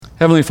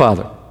Heavenly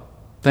Father,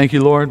 thank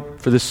you,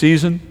 Lord, for this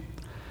season.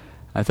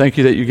 I thank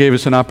you that you gave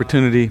us an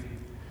opportunity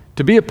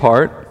to be a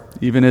part,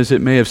 even as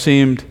it may have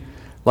seemed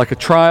like a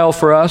trial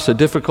for us, a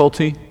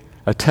difficulty,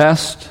 a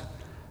test.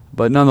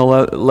 But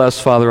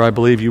nonetheless, Father, I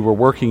believe you were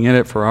working in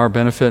it for our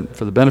benefit,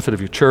 for the benefit of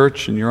your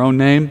church in your own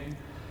name.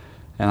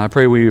 And I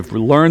pray we've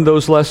learned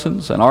those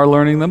lessons and are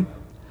learning them.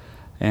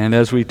 And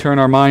as we turn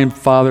our mind,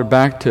 Father,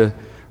 back to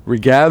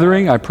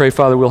regathering, I pray,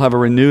 Father, we'll have a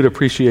renewed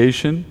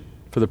appreciation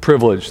for the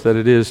privilege that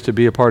it is to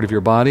be a part of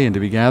your body and to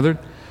be gathered,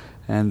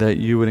 and that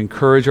you would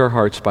encourage our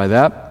hearts by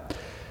that.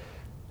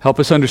 Help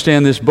us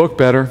understand this book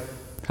better.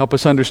 Help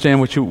us understand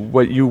what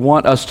you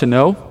want us to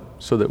know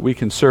so that we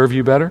can serve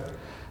you better.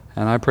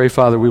 And I pray,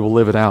 Father, we will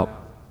live it out.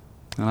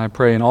 And I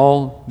pray in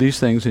all these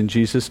things in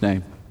Jesus'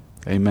 name.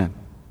 Amen.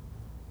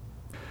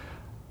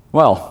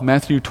 Well,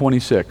 Matthew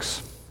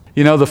 26.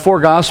 You know, the four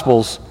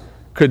Gospels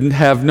could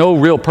have no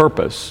real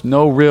purpose,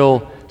 no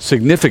real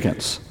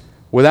significance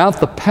without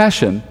the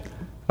passion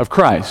of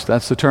Christ.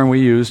 That's the term we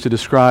use to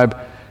describe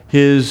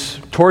his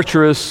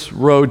torturous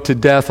road to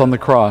death on the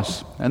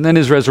cross, and then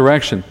his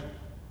resurrection.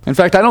 In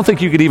fact, I don't think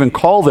you could even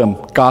call them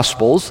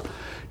Gospels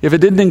if it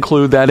didn't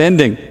include that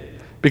ending,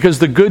 because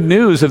the good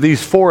news of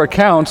these four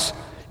accounts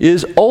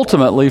is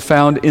ultimately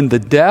found in the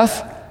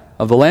death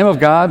of the Lamb of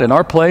God in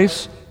our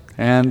place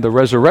and the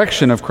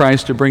resurrection of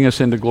Christ to bring us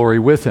into glory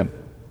with him.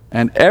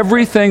 And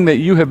everything that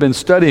you have been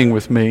studying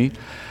with me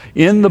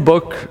in the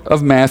book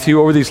of Matthew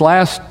over these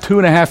last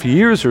 2.5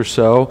 years or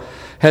so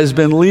has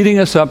been leading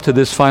us up to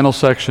this final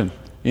section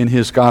in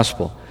his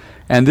gospel.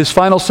 And this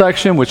final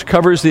section, which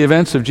covers the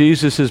events of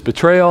Jesus'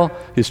 betrayal,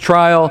 his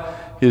trial,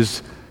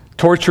 his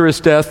torturous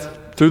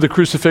death through the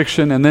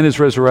crucifixion, and then his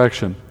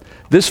resurrection.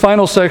 This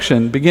final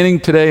section,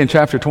 beginning today in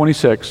chapter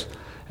 26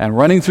 and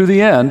running through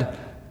the end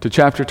to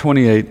chapter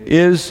 28,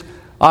 is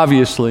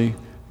obviously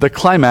the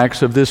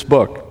climax of this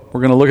book.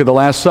 We're going to look at the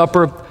Last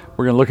Supper.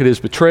 We're going to look at his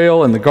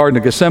betrayal in the Garden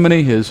of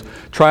Gethsemane, his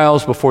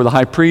trials before the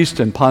high priest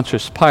and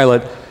Pontius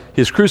Pilate,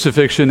 his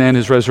crucifixion and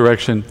his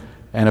resurrection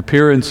and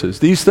appearances.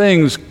 These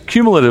things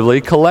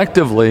cumulatively,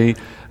 collectively,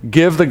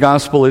 give the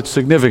gospel its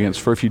significance.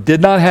 For if you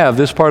did not have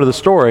this part of the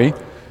story,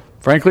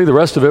 frankly, the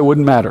rest of it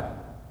wouldn't matter.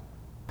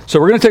 So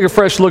we're going to take a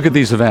fresh look at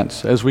these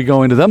events as we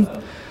go into them,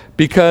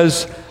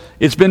 because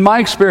it's been my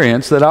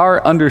experience that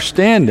our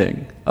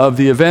understanding of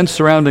the events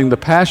surrounding the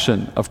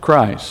Passion of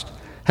Christ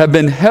have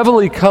been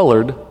heavily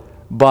colored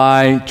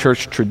by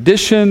church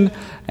tradition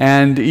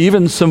and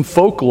even some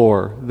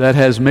folklore that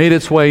has made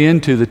its way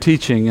into the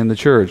teaching in the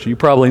church. You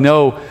probably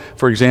know,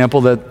 for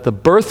example, that the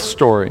birth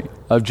story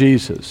of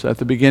Jesus at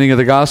the beginning of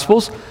the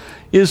Gospels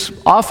is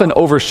often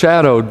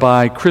overshadowed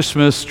by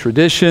Christmas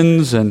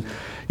traditions, and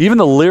even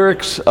the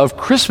lyrics of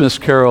Christmas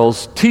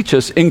carols teach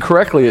us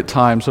incorrectly at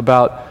times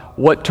about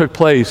what took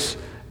place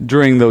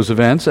during those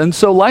events. And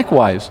so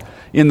likewise,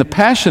 in the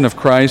Passion of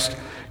Christ,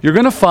 you're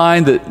going to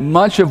find that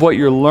much of what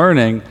you're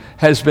learning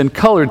has been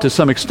colored to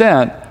some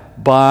extent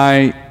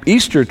by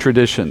Easter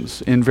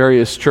traditions in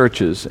various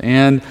churches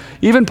and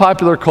even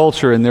popular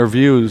culture and their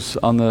views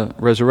on the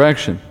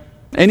resurrection.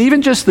 And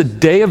even just the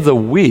day of the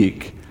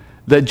week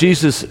that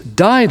Jesus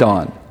died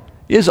on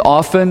is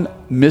often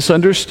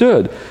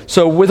misunderstood.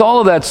 So with all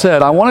of that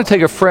said, I want to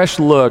take a fresh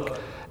look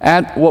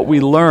at what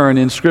we learn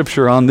in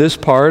Scripture on this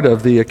part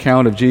of the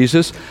account of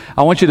Jesus.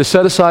 I want you to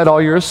set aside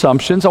all your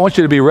assumptions. I want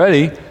you to be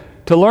ready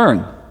to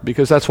learn,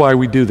 because that's why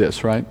we do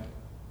this, right?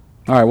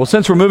 All right, well,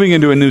 since we're moving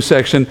into a new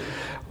section,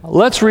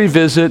 let's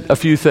revisit a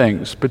few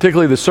things,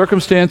 particularly the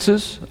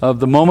circumstances of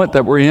the moment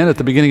that we're in at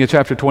the beginning of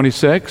chapter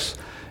 26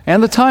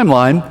 and the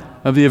timeline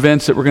of the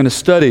events that we're going to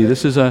study.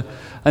 This is a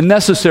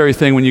necessary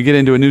thing when you get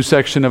into a new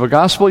section of a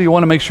gospel. You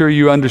want to make sure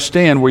you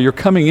understand where you're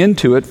coming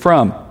into it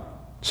from.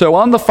 So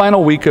on the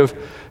final week of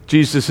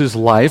Jesus'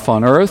 life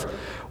on earth,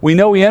 we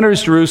know he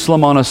enters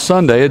Jerusalem on a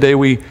Sunday, a day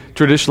we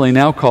traditionally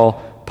now call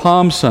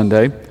Palm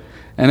Sunday.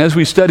 And as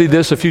we studied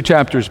this a few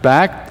chapters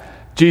back,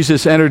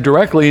 Jesus entered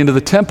directly into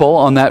the temple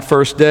on that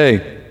first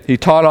day. He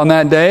taught on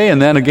that day,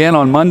 and then again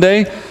on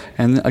Monday,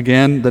 and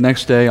again the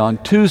next day on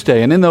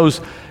Tuesday. And in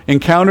those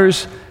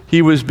encounters,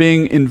 he was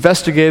being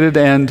investigated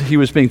and he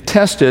was being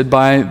tested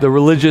by the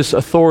religious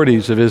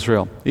authorities of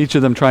Israel, each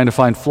of them trying to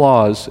find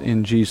flaws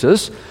in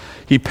Jesus.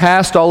 He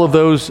passed all of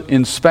those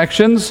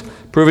inspections,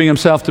 proving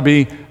himself to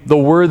be the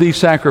worthy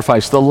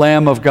sacrifice, the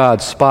Lamb of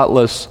God,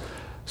 spotless,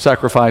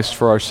 sacrificed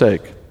for our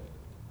sake.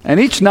 And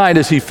each night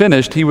as he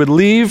finished, he would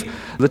leave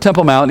the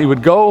Temple Mount, he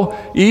would go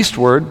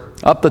eastward,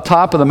 up the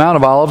top of the Mount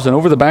of Olives and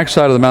over the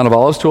backside of the Mount of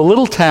Olives to a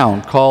little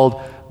town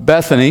called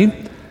Bethany.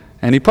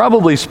 And he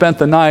probably spent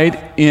the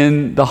night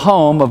in the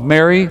home of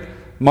Mary,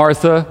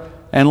 Martha,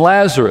 and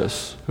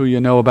Lazarus, who you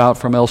know about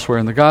from elsewhere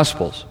in the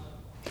Gospels.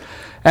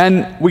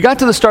 And we got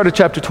to the start of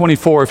chapter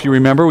 24, if you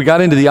remember. We got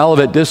into the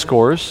Olivet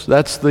Discourse.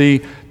 That's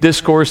the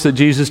discourse that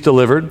Jesus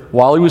delivered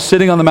while he was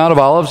sitting on the Mount of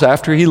Olives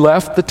after he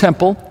left the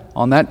temple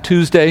on that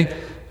Tuesday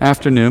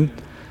afternoon.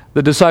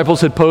 The disciples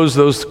had posed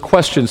those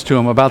questions to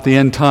him about the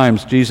end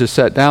times. Jesus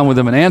sat down with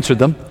them and answered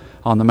them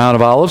on the Mount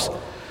of Olives.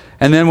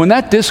 And then when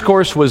that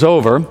discourse was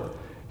over,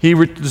 he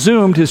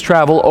resumed his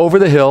travel over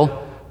the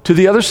hill to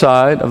the other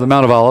side of the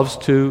Mount of Olives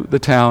to the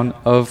town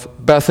of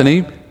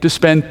Bethany to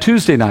spend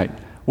Tuesday night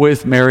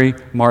with Mary,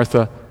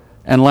 Martha,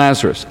 and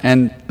Lazarus.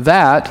 And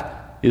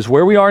that is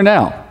where we are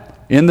now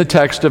in the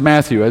text of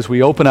Matthew as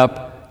we open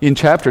up in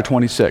chapter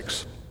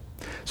 26.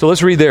 So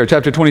let's read there,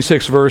 chapter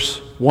 26, verse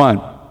 1.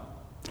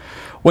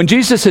 When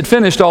Jesus had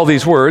finished all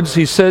these words,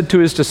 he said to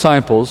his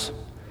disciples,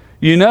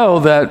 "You know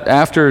that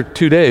after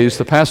 2 days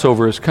the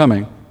Passover is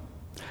coming,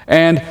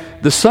 and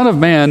the Son of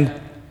Man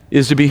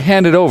is to be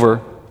handed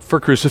over for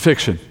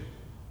crucifixion."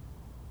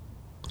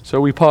 So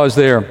we pause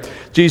there.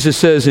 Jesus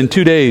says in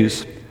 2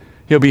 days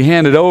he'll be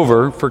handed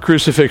over for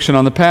crucifixion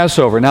on the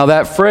Passover. Now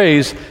that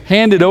phrase,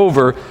 handed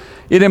over,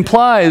 it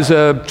implies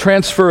a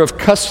transfer of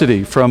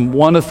custody from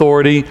one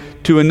authority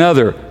to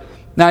another.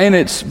 Now, in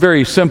its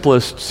very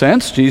simplest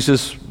sense,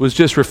 Jesus was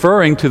just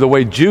referring to the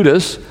way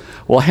Judas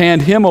will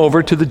hand him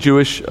over to the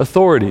Jewish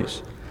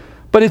authorities.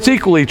 But it's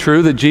equally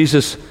true that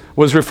Jesus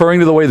was referring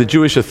to the way the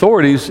Jewish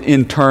authorities,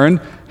 in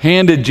turn,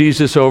 handed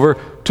Jesus over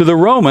to the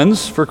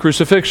Romans for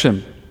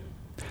crucifixion.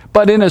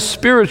 But in a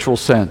spiritual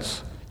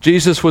sense,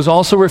 Jesus was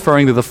also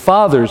referring to the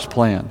Father's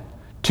plan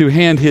to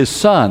hand his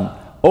Son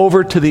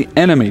over to the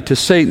enemy, to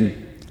Satan,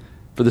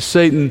 for the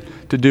Satan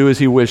to do as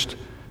he wished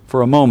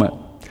for a moment.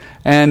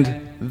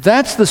 And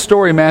that's the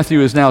story Matthew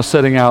is now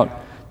setting out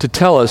to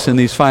tell us in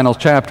these final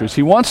chapters.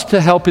 He wants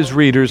to help his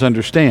readers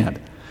understand,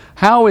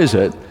 how is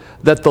it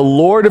that the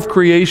Lord of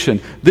creation,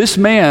 this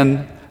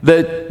man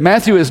that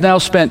Matthew has now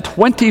spent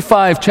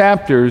 25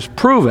 chapters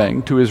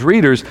proving to his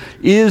readers,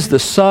 is the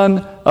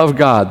Son of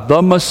God,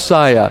 the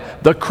Messiah,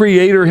 the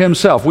Creator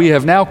himself. We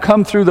have now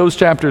come through those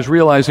chapters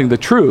realizing the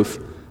truth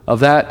of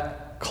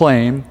that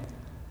claim.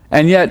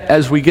 And yet,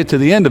 as we get to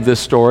the end of this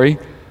story,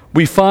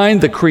 we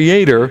find the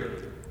Creator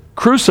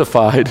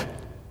crucified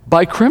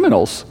by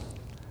criminals.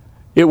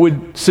 It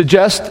would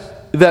suggest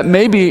that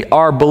maybe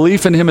our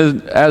belief in him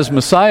as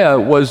Messiah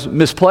was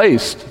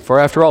misplaced. For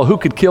after all, who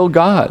could kill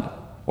God?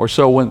 Or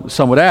so when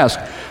some would ask.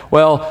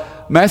 Well,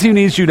 Matthew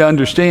needs you to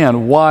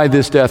understand why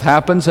this death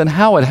happens and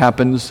how it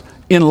happens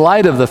in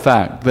light of the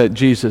fact that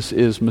Jesus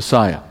is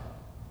Messiah.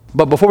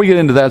 But before we get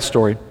into that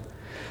story,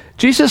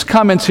 Jesus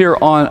comments here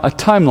on a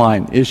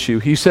timeline issue.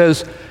 He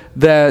says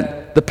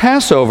that the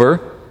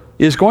Passover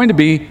is going to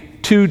be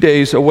 2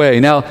 days away.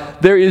 Now,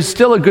 there is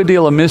still a good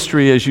deal of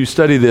mystery as you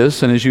study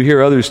this and as you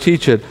hear others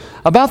teach it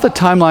about the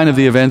timeline of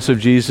the events of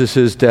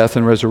Jesus' death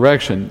and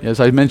resurrection. As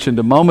I mentioned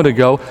a moment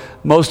ago,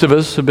 most of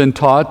us have been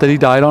taught that he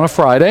died on a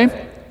Friday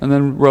and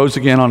then rose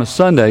again on a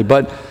Sunday.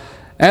 But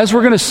as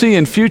we're going to see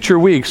in future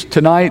weeks,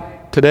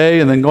 tonight, today,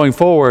 and then going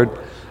forward,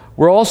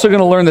 we're also going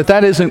to learn that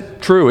that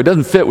isn't true. It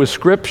doesn't fit with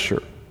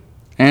Scripture.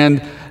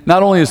 And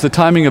not only is the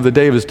timing of the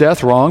day of his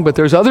death wrong, but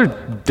there's other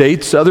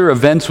dates, other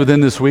events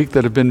within this week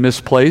that have been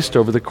misplaced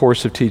over the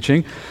course of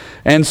teaching.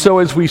 And so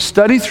as we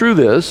study through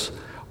this,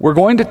 we're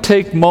going to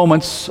take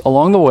moments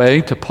along the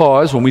way to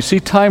pause when we see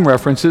time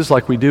references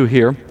like we do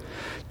here,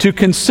 to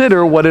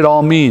consider what it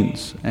all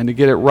means and to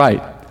get it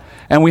right.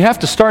 And we have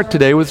to start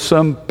today with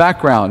some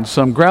background,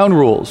 some ground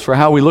rules for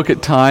how we look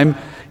at time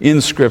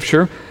in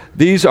Scripture.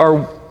 These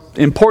are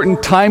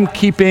important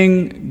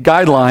timekeeping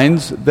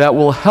guidelines that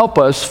will help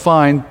us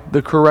find the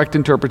correct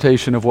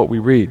interpretation of what we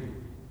read.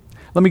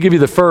 Let me give you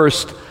the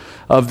first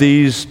of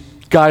these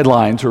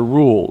guidelines or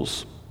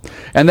rules,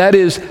 and that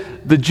is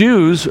the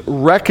Jews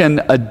reckon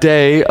a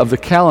day of the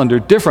calendar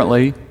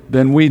differently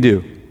than we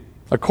do.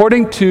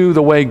 According to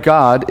the way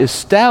God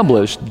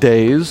established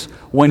days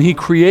when he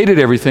created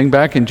everything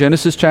back in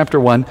Genesis chapter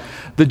 1,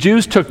 the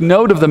Jews took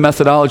note of the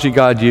methodology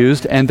God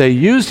used, and they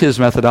used his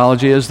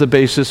methodology as the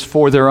basis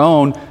for their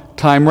own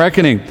time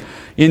reckoning.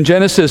 In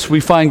Genesis, we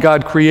find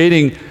God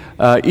creating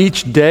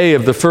each day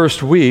of the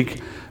first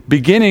week,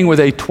 beginning with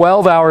a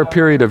 12-hour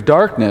period of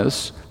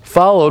darkness,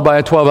 followed by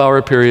a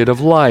 12-hour period of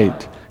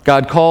light.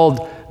 God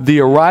called the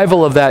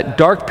arrival of that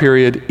dark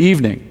period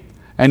evening,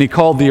 and he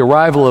called the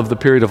arrival of the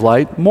period of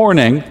light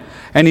morning,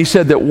 and he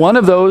said that one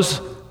of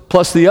those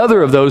plus the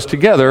other of those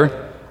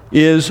together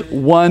is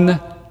 1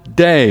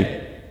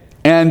 day.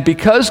 And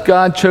because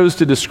God chose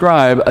to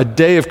describe a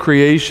day of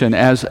creation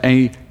as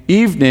an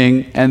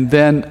evening and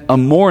then a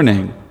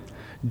morning,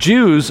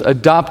 Jews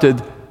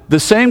adopted the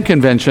same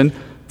convention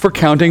for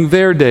counting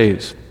their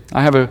days.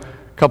 I have a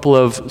couple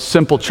of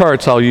simple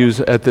charts I'll use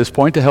at this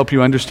point to help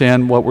you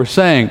understand what we're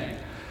saying.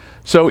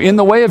 So in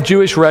the way of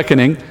Jewish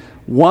reckoning,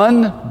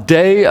 1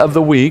 day of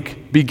the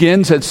week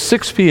begins at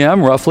 6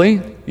 p.m.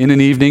 roughly in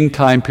an evening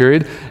time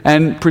period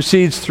and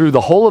proceeds through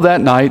the whole of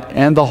that night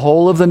and the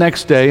whole of the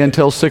next day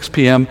until 6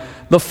 p.m.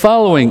 the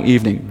following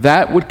evening.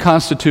 That would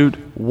constitute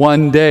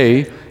 1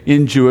 day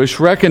in Jewish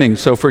reckoning.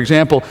 So for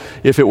example,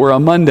 if it were a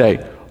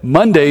Monday,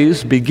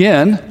 Mondays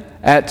begin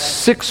at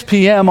 6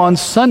 p.m. on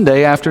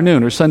Sunday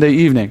afternoon or Sunday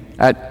evening,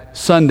 at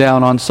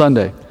sundown on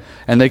Sunday.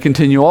 And they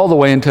continue all the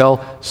way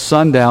until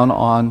sundown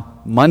on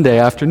Monday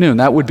afternoon.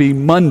 That would be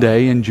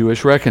Monday in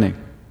Jewish reckoning.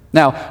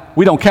 Now,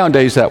 we don't count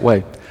days that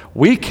way.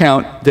 We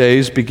count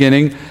days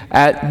beginning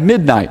at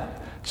midnight.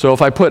 So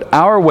if I put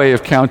our way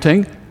of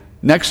counting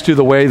next to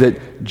the way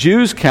that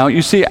Jews count,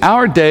 you see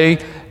our day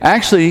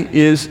actually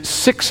is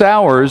 6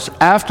 hours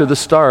after the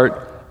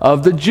start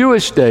of the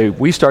Jewish day.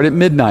 We start at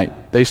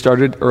midnight. They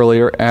started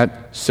earlier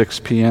at 6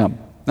 p.m.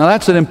 Now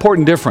that's an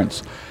important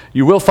difference.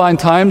 You will find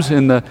times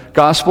in the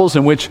Gospels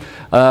in which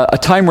a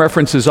time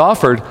reference is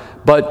offered,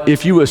 but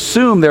if you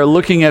assume they're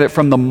looking at it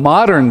from the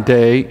modern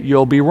day,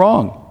 you'll be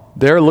wrong.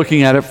 They're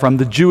looking at it from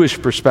the Jewish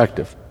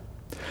perspective.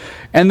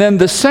 And then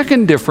the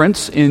second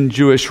difference in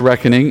Jewish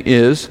reckoning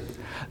is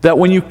that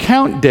when you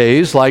count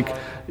days, like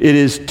it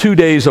is 2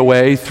 days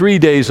away, 3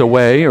 days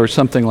away, or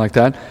something like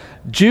that,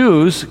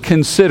 Jews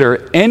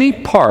consider any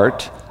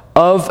part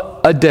of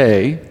a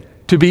day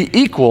to be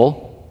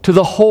equal to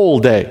the whole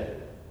day.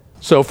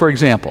 So, for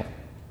example,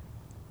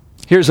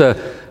 here's a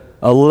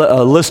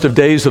list of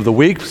days of the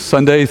week,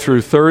 Sunday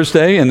through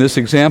Thursday in this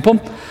example.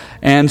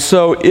 And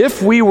so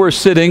if we were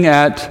sitting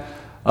at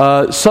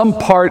some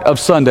part of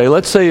Sunday,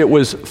 let's say it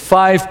was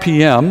 5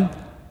 p.m.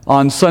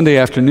 on Sunday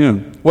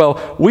afternoon,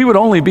 well, we would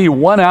only be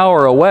 1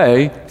 hour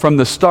away from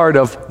the start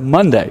of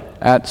Monday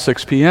at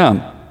 6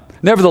 p.m.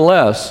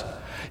 Nevertheless,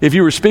 if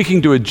you were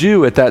speaking to a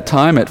Jew at that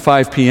time at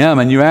 5 p.m.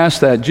 and you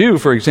asked that Jew,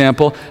 for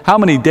example, how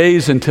many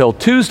days until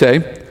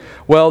Tuesday,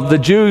 well, the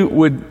Jew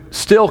would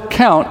still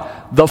count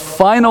the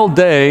final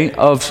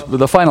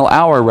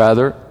hour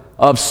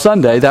of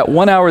Sunday, that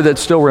 1 hour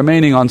that's still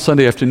remaining on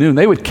Sunday afternoon.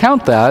 They would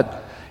count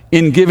that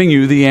in giving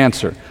you the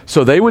answer.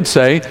 So they would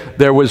say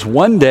there was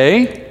 1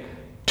 day,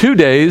 2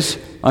 days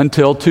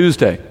until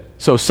Tuesday.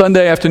 So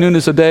Sunday afternoon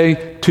is a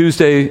day,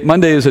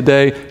 Monday is a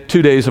day,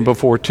 2 days and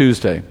before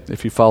Tuesday,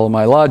 if you follow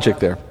my logic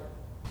there.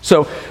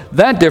 So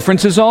that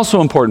difference is also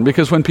important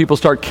because when people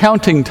start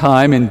counting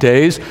time in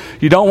days,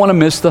 you don't want to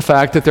miss the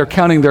fact that they're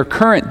counting their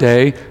current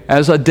day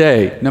as a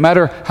day, no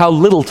matter how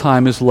little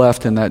time is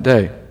left in that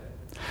day.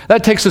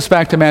 That takes us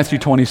back to Matthew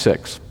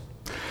 26.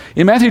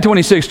 In Matthew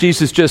 26,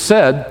 Jesus just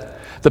said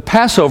the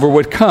Passover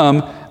would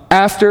come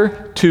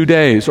after 2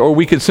 days, or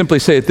we could simply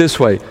say it this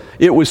way,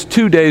 it was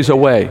 2 days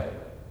away.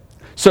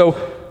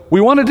 So we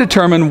want to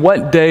determine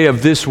what day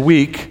of this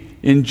week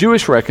in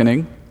Jewish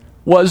reckoning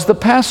was the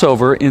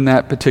Passover in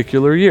that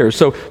particular year.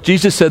 So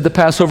Jesus said the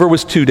Passover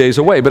was 2 days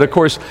away. But of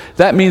course,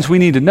 that means we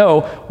need to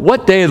know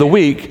what day of the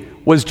week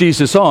was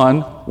Jesus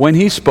on when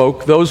he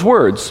spoke those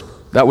words.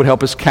 That would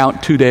help us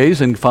count 2 days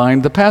and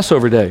find the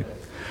Passover day.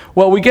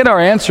 Well, we get our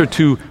answer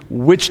to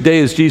which day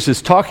is Jesus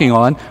talking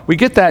on. We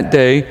get that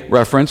day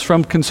reference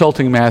from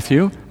consulting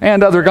Matthew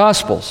and other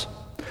Gospels.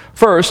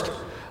 First,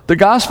 the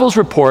Gospels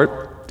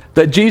report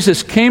that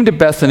Jesus came to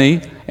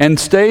Bethany and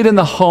stayed in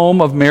the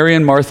home of Mary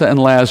and Martha and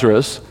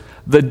Lazarus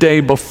the day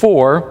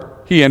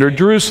before he entered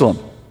Jerusalem.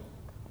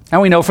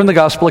 And we know from the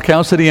gospel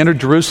accounts that he entered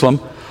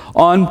Jerusalem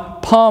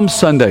on Palm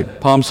Sunday.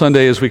 Palm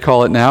Sunday, as we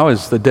call it now,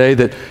 is the day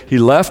that he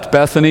left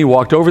Bethany,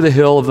 walked over the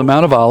hill of the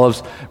Mount of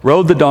Olives,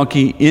 rode the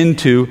donkey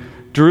into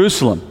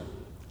Jerusalem.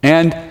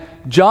 And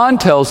John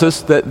tells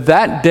us that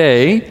that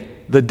day,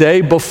 the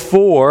day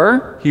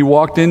before he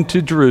walked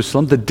into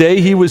Jerusalem, the day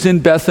he was in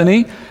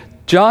Bethany,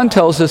 John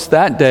tells us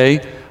that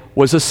day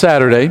was a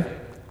Saturday,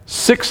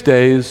 6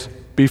 days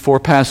before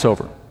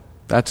Passover.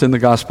 That's in the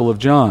Gospel of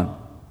John.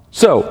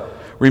 So,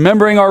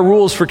 remembering our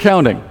rules for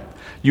counting,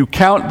 you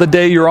count the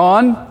day you're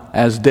on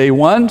as day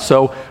one.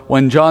 So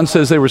when John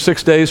says they were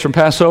 6 days from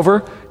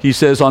Passover, he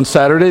says on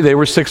Saturday they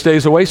were 6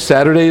 days away.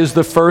 Saturday is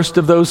the first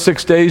of those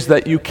 6 days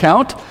that you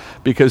count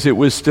because it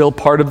was still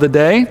part of the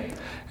day.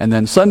 And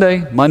then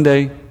Sunday,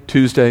 Monday,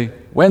 Tuesday,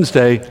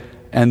 Wednesday,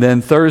 and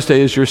then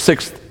Thursday is your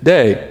 6th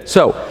day.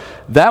 So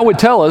that would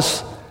tell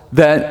us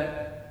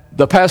that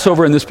the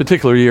Passover in this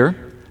particular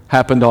year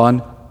happened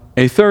on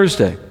a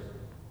Thursday.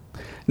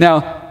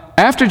 Now,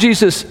 after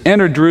Jesus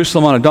entered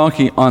Jerusalem on a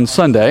donkey on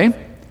Sunday,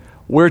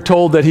 we're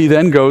told that he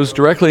then goes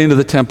directly into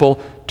the temple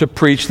to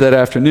preach that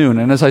afternoon.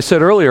 And as I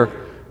said earlier,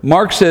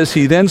 Mark says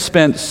he then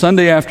spent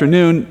Sunday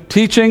afternoon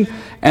teaching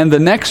and the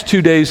next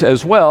 2 days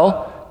as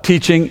well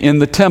teaching in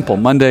the temple,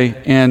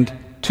 Monday and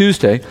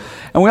Tuesday.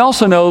 And we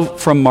also know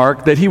from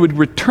Mark that he would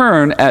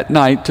return at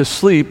night to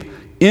sleep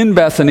in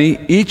Bethany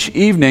each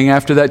evening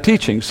after that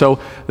teaching. So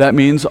that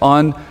means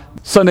on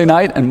Sunday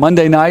night and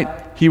Monday night,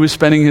 he was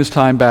spending his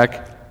time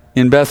back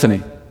in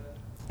Bethany.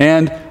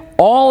 And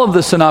all of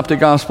the synoptic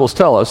gospels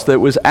tell us that it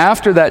was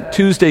after that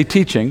Tuesday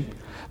teaching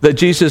that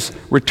Jesus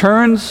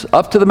returns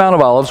up to the Mount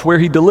of Olives where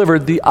he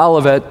delivered the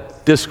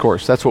Olivet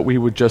Discourse. That's what we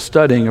were just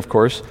studying, of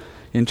course,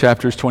 in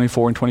chapters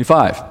 24 and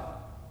 25.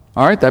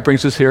 All right, that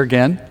brings us here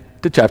again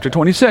to chapter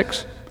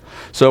 26.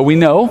 So we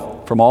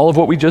know from all of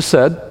what we just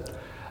said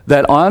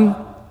that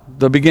on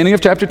the beginning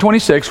of chapter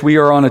 26, we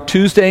are on a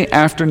Tuesday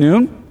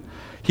afternoon.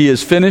 He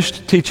has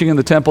finished teaching in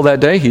the temple that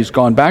day. He's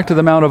gone back to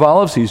the Mount of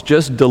Olives. He's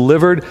just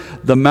delivered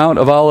the Mount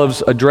of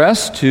Olives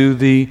address to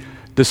the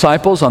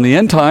disciples on the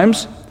end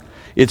times.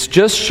 It's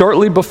just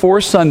shortly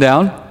before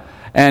sundown,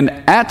 and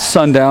at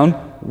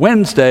sundown,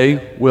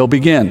 Wednesday will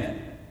begin.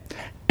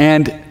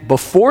 And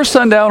before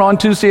sundown on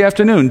Tuesday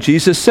afternoon,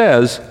 Jesus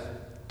says,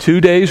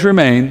 2 days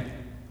remain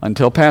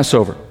until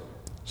Passover.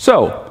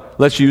 So,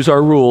 let's use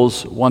our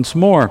rules once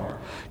more.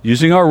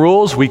 Using our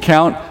rules, we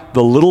count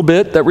the little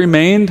bit that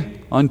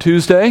remained on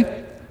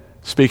Tuesday,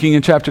 speaking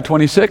in chapter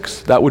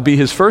 26. That would be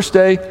his first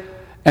day.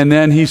 And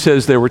then he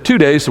says there were 2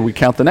 days, so we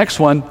count the next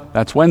one.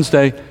 That's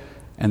Wednesday.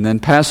 And then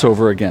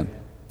Passover again.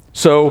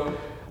 So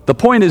the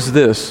point is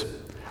this.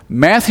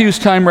 Matthew's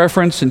time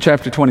reference in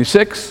chapter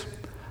 26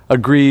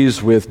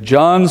 agrees with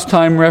John's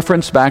time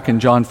reference back in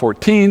John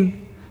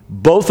 14,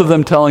 both of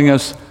them telling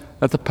us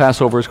that the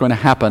Passover is going to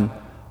happen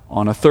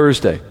on a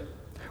Thursday,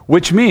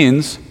 which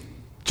means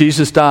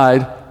Jesus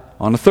died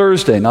on a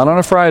Thursday, not on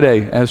a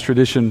Friday, as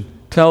tradition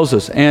tells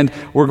us. And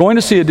we're going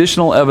to see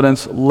additional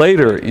evidence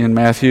later in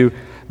Matthew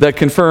that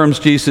confirms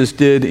Jesus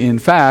did, in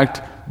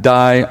fact,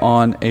 die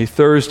on a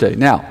Thursday.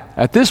 Now,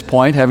 at this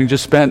point, having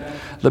just spent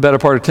the better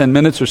part of 10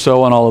 minutes or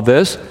so on all of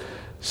this,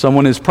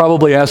 someone is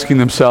probably asking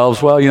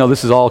themselves, well,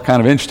 this is all kind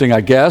of interesting,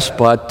 I guess,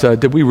 but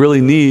did we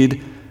really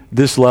need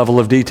this level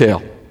of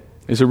detail?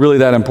 Is it really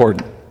that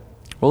important?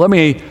 Well, let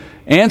me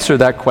answer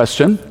that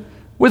question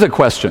with a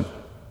question.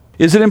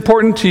 Is it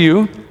important to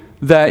you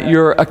that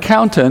your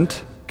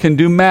accountant can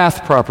do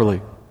math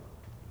properly?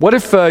 What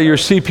if your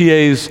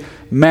CPA's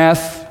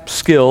math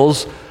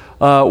skills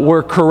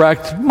were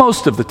correct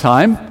most of the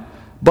time,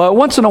 but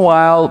once in a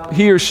while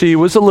he or she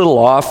was a little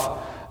off?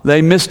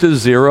 They missed a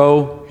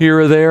zero here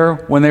or there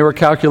when they were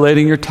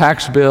calculating your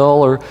tax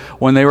bill or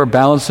when they were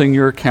balancing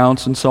your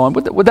accounts and so on.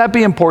 Would that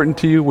be important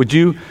to you? Would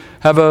you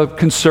have a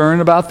concern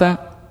about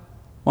that?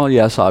 Well,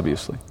 yes,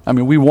 obviously.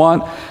 We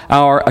want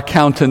our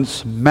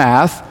accountant's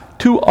math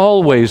to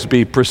always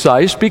be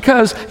precise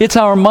because it's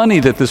our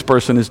money that this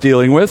person is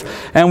dealing with,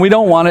 and we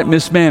don't want it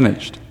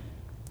mismanaged.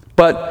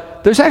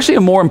 But there's actually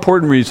a more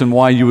important reason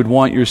why you would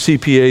want your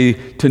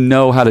CPA to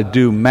know how to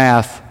do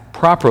math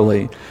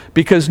properly,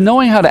 because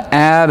knowing how to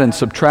add and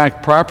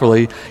subtract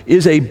properly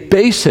is a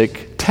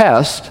basic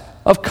test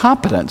of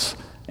competence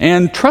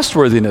and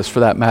trustworthiness, for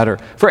that matter,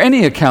 for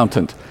any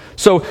accountant.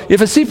 So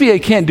if a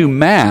CPA can't do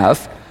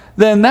math,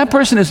 then that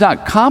person is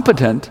not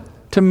competent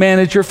to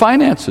manage your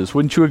finances.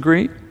 Wouldn't you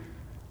agree?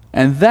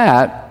 And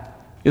that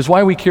is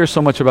why we care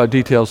so much about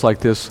details like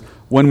this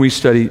when we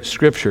study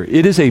Scripture.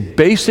 It is a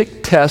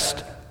basic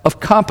test of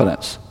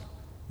competence.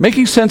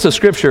 Making sense of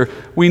Scripture,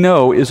 we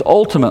know, is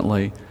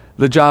ultimately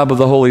the job of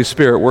the Holy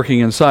Spirit working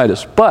inside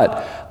us.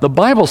 But the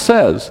Bible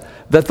says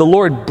that the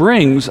Lord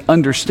brings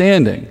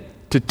understanding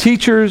to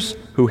teachers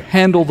who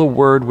handle the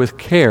Word with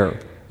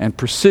care and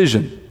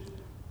precision.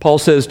 Paul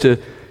says to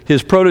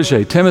his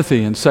protege,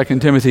 Timothy, in 2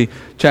 Timothy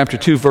chapter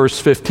 2, verse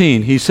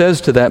 15, he says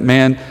to that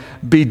man,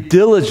 "Be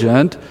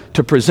diligent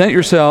to present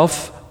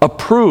yourself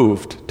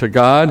approved to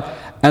God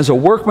as a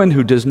workman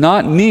who does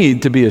not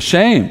need to be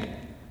ashamed,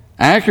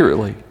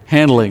 accurately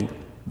handling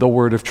the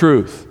word of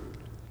truth."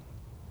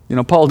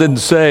 Paul didn't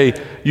say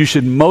you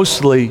should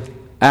mostly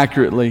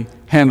accurately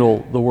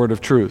handle the word of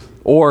truth,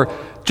 or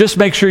just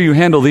make sure you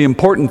handle the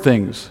important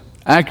things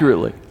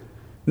accurately.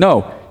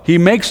 No, he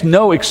makes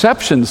no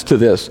exceptions to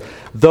this.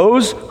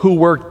 Those who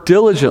work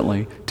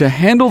diligently to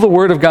handle the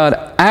word of God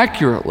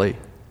accurately,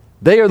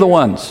 they are the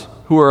ones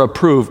who are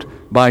approved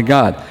by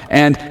God.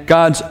 And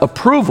God's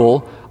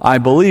approval, I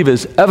believe,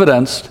 is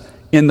evidenced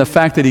in the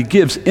fact that he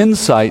gives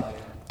insight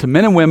to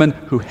men and women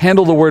who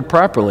handle the word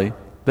properly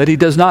that he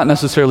does not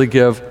necessarily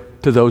give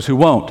to those who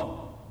won't.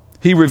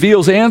 He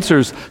reveals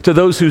answers to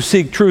those who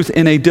seek truth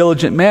in a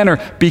diligent manner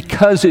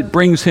because it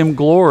brings him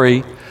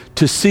glory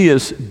to see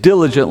us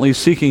diligently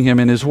seeking him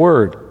in his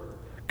word.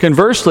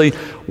 Conversely,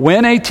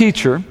 when a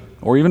teacher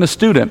or even a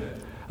student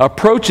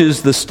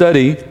approaches the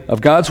study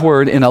of God's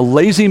word in a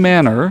lazy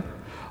manner,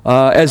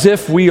 as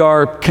if we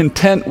are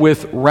content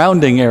with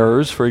rounding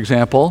errors, for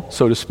example,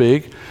 so to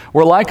speak,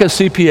 we're like a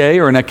CPA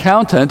or an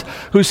accountant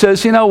who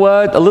says, you know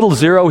what, a little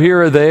zero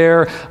here or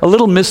there, a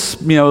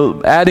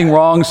little adding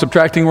wrong,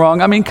 subtracting wrong.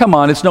 Come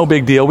on, it's no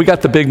big deal. We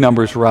got the big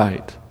numbers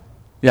right.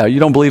 Yeah,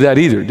 you don't believe that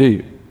either, do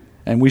you?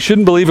 And we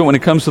shouldn't believe it when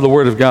it comes to the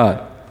Word of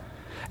God.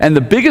 And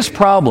the biggest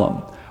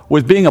problem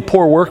with being a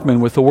poor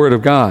workman with the Word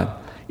of God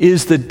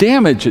is the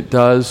damage it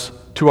does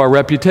to our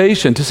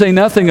reputation, to say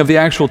nothing of the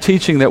actual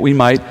teaching that we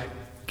might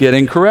get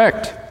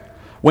incorrect.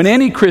 When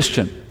any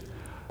Christian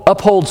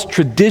upholds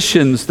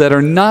traditions that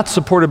are not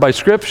supported by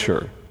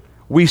Scripture,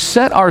 we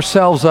set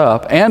ourselves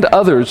up, and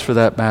others for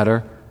that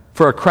matter,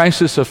 for a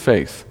crisis of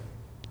faith.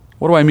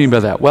 What do I mean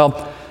by that?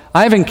 Well,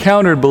 I've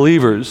encountered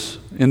believers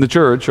in the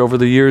church over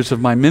the years of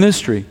my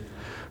ministry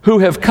who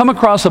have come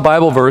across a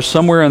Bible verse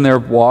somewhere in their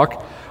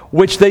walk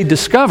which they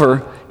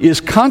discover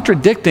is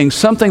contradicting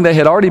something they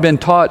had already been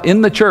taught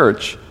in the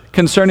church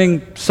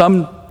concerning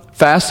some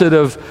facet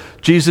of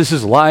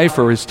Jesus' life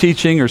or his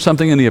teaching or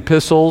something in the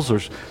epistles or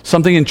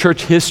something in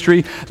church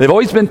history. They've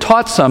always been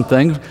taught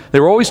something. They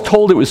were always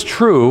told it was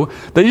true.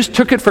 They just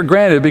took it for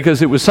granted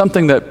because it was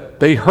something that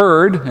they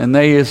heard and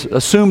they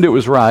assumed it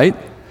was right.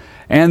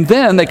 And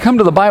then they come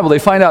to the Bible, they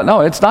find out,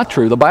 no, it's not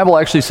true. The Bible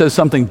actually says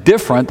something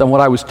different than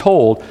what I was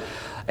told.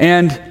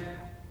 And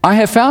I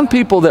have found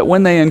people that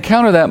when they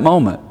encounter that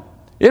moment,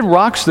 it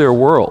rocks their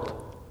world.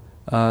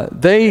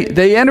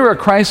 They enter a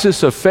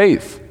crisis of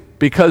faith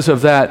because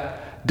of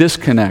that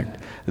disconnect.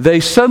 They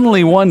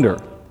suddenly wonder,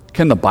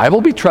 can the Bible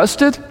be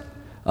trusted?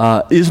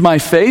 Is my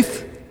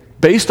faith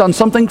based on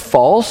something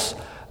false?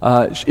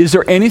 Is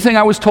there anything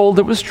I was told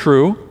that was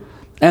true?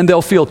 And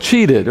they'll feel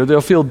cheated or they'll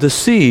feel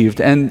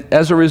deceived. And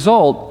as a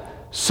result,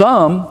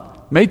 some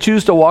may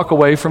choose to walk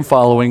away from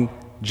following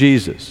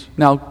Jesus.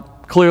 Now,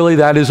 clearly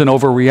that is an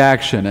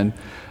overreaction. And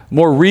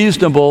more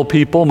reasonable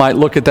people might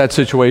look at that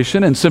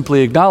situation and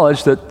simply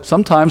acknowledge that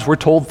sometimes we're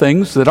told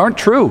things that aren't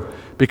true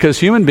because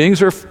human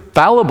beings are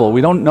fallible.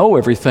 We don't know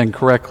everything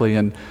correctly.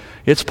 And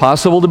it's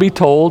possible to be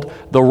told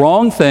the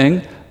wrong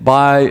thing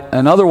by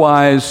an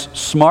otherwise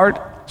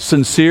smart,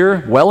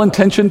 sincere,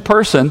 well-intentioned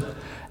person,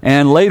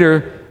 and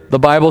later the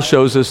Bible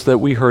shows us that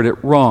we heard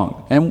it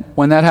wrong. And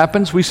when that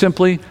happens, we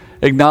simply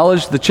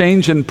acknowledge the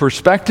change in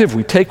perspective.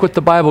 We take what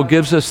the Bible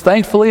gives us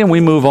thankfully and we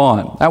move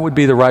on. That would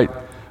be the right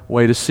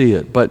way to see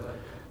it. But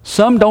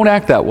some don't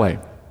act that way.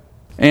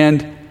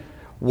 And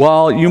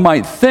while you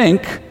might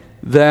think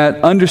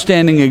that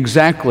understanding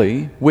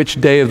exactly which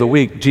day of the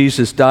week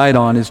Jesus died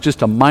on is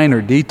just a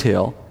minor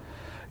detail,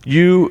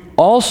 you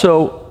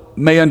also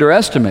may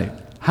underestimate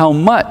how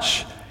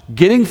much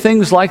getting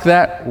things like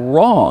that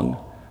wrong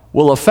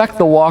will affect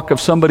the walk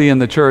of somebody in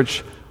the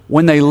church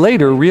when they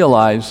later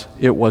realize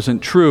it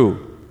wasn't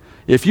true.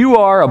 If you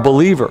are a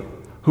believer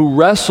who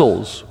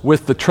wrestles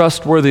with the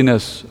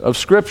trustworthiness of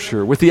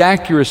Scripture, with the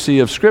accuracy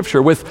of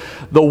Scripture, with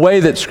the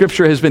way that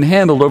Scripture has been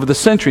handled over the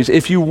centuries,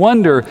 if you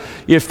wonder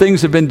if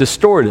things have been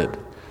distorted,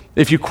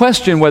 if you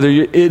question whether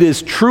it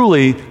is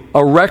truly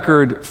a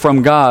record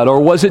from God, or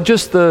was it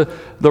just the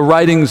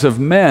writings of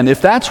men,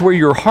 if that's where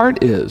your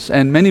heart is,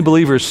 and many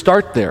believers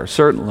start there,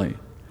 certainly,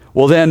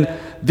 well then,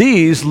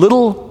 these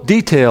little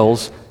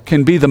details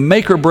can be the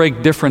make or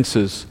break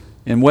differences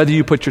in whether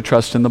you put your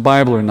trust in the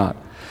Bible or not.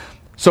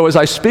 So as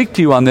I speak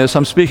to you on this,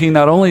 I'm speaking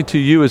not only to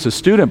you as a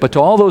student, but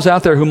to all those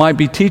out there who might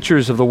be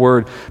teachers of the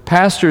Word,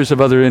 pastors of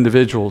other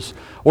individuals,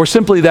 or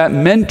simply that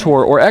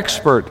mentor or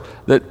expert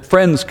that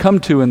friends come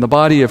to in the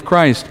body of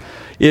Christ.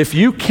 If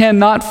you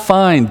cannot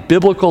find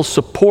biblical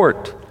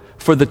support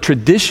for the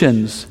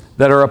traditions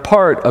that are a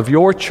part of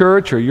your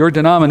church or your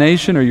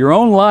denomination or your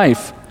own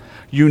life,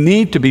 you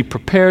need to be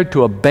prepared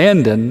to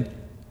abandon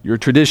your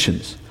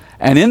traditions.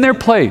 And in their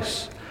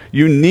place,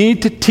 you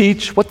need to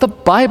teach what the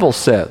Bible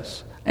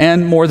says.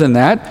 And more than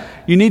that,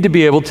 you need to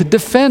be able to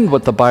defend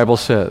what the Bible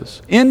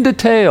says in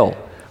detail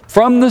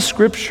from the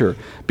Scripture.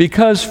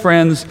 Because,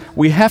 friends,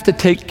 we have to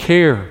take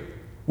care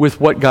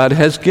with what God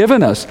has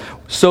given us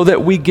so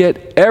that we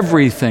get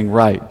everything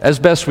right as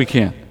best we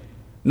can.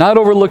 Not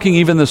overlooking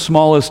even the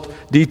smallest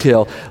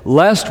detail,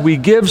 lest we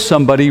give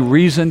somebody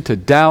reason to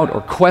doubt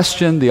or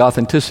question the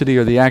authenticity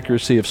or the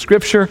accuracy of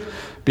Scripture,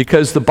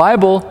 because the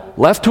Bible,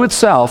 left to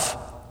itself,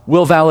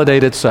 will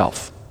validate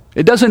itself.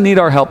 It doesn't need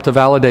our help to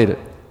validate it.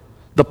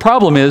 The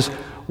problem is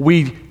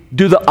we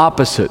do the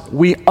opposite.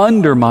 We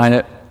undermine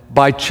it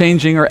by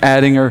changing or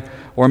adding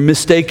or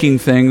mistaking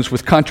things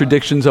with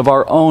contradictions of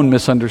our own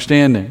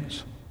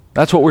misunderstandings.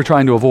 That's what we're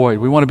trying to avoid.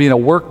 We want to be a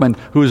workman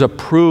who is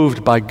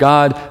approved by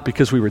God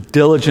because we were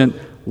diligent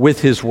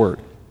with His Word.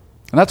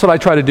 And that's what I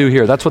try to do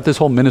here. That's what this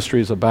whole ministry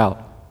is about.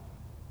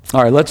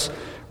 All right, let's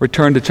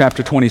return to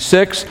chapter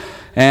 26.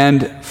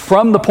 And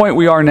from the point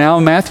we are now,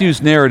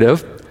 Matthew's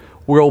narrative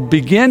will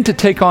begin to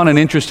take on an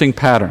interesting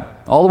pattern,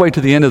 all the way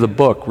to the end of the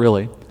book,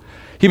 really.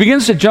 He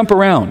begins to jump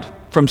around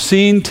from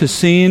scene to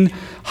scene,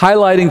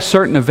 highlighting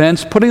certain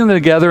events, putting them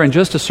together in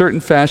just a certain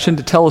fashion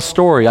to tell a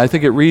story. I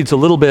think it reads a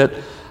little bit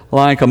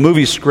like a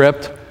movie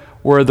script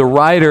where the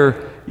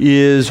writer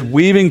is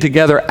weaving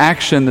together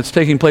action that's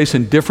taking place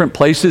in different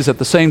places at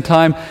the same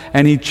time,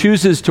 and he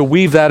chooses to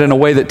weave that in a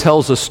way that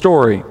tells a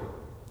story.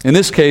 In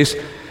this case,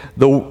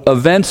 the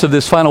events of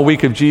this final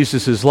week of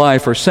Jesus'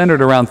 life are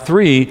centered around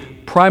three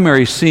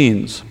primary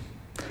scenes.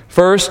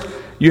 First,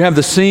 you have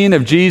the scene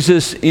of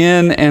Jesus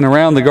in and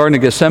around the Garden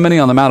of Gethsemane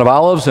on the Mount of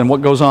Olives and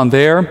what goes on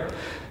there.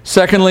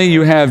 Secondly,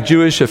 you have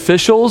Jewish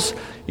officials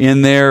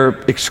in their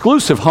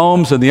exclusive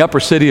homes in the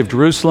upper city of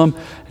Jerusalem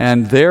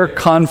and their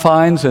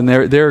confines, and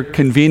they're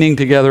convening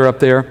together up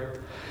there.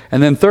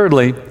 And then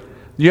thirdly,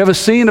 you have a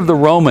scene of the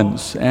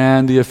Romans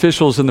and the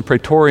officials in the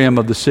praetorium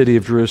of the city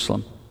of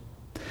Jerusalem.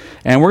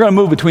 And we're going to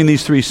move between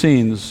these three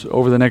scenes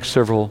over the next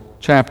several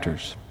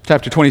chapters.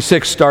 Chapter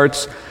 26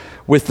 starts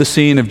with the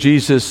scene of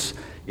Jesus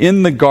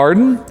in the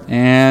garden,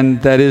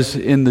 and that is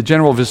in the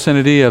general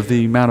vicinity of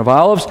the Mount of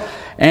Olives.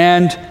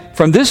 And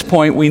from this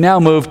point, we now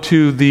move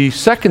to the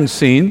second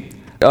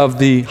scene of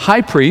the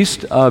high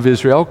priest of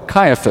Israel,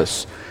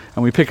 Caiaphas.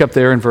 And we pick up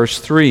there in verse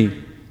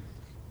 3.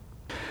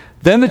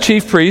 Then the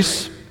chief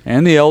priests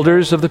and the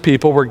elders of the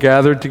people were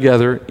gathered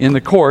together in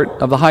the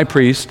court of the high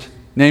priest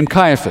named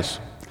Caiaphas.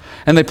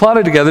 And they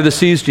plotted together to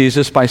seize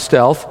Jesus by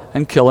stealth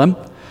and kill him.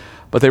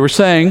 But they were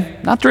saying,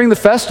 not during the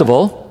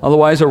festival,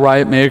 otherwise a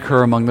riot may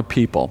occur among the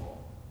people.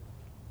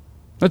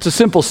 It's a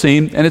simple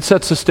scene, and it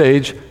sets the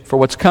stage for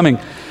what's coming.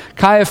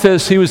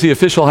 Caiaphas, he was the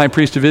official high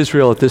priest of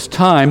Israel at this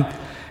time,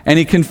 and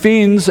he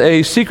convenes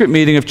a secret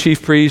meeting of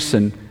chief priests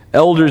and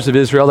elders of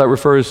Israel. That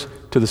refers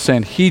to the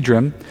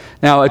Sanhedrin.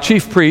 Now, a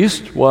chief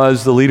priest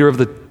was the leader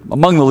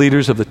among the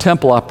leaders of the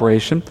temple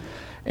operation,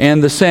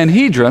 and the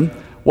Sanhedrin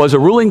was a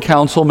ruling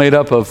council made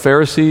up of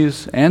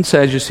Pharisees and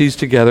Sadducees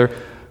together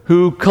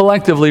who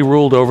collectively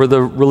ruled over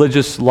the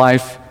religious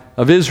life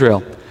of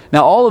Israel.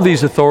 Now, all of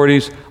these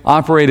authorities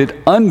operated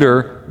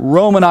under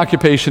Roman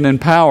occupation and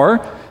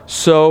power,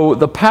 so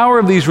the power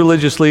of these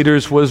religious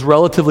leaders was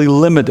relatively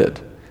limited.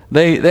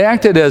 They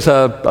acted as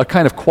a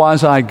kind of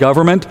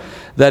quasi-government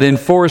that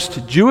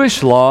enforced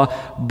Jewish law,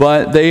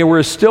 but they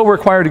were still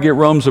required to get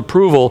Rome's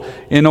approval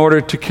in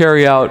order to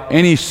carry out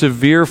any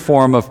severe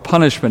form of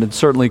punishment, and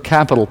certainly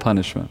capital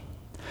punishment.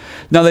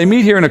 Now, they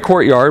meet here in a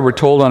courtyard, we're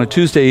told, on a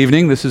Tuesday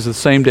evening. This is the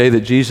same day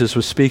that Jesus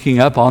was speaking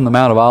up on the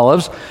Mount of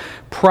Olives,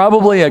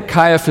 probably at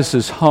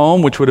Caiaphas'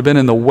 home, which would have been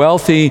in the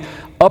wealthy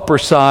upper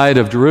side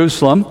of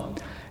Jerusalem.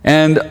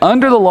 And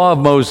under the law of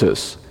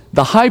Moses,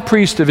 the high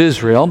priest of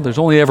Israel, there's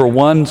only ever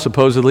one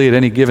supposedly at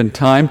any given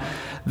time,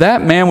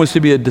 that man was to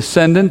be a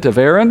descendant of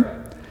Aaron,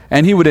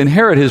 and he would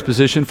inherit his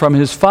position from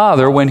his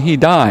father when he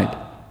died.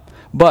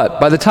 But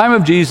by the time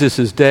of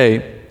Jesus'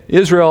 day,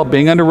 Israel,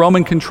 being under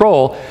Roman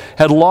control,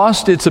 had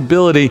lost its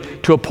ability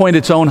to appoint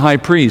its own high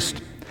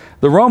priest.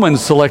 The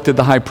Romans selected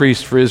the high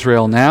priest for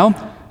Israel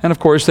now, and of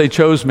course they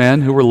chose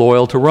men who were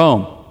loyal to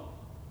Rome.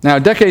 Now,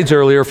 decades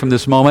earlier from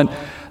this moment,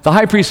 the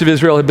high priest of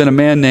Israel had been a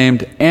man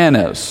named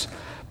Annas.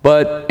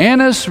 But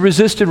Annas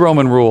resisted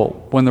Roman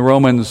rule when the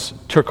Romans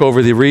took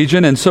over the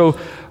region, and so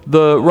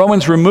the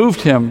Romans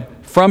removed him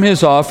from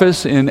his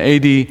office in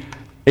AD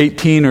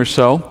 18 or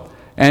so,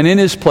 and in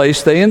his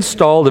place they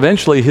installed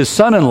eventually his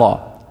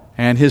son-in-law,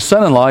 and his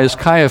son-in-law is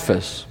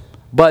Caiaphas.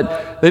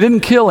 But they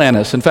didn't kill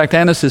Annas. In fact,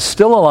 Annas is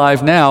still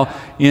alive now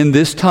in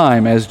this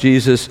time as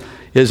Jesus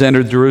has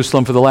entered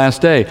Jerusalem for the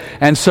last day.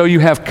 And so you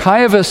have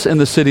Caiaphas in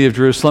the city of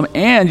Jerusalem,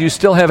 and you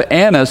still have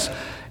Annas.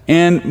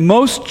 And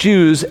most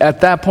Jews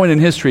at that point in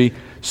history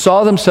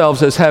saw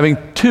themselves as having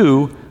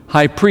two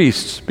high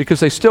priests because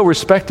they still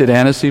respected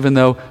Annas even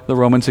though the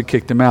Romans had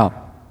kicked him out.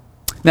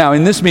 Now,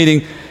 in this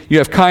meeting, you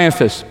have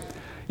Caiaphas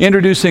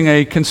introducing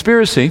a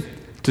conspiracy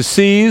to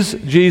seize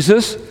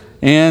Jesus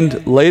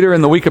and later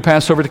in the week of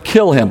Passover to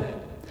kill him.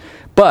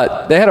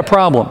 But they had a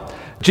problem.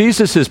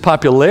 Jesus'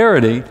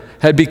 popularity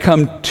had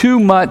become too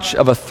much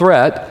of a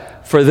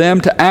threat for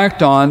them to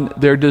act on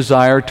their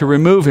desire to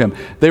remove him.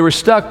 They were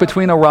stuck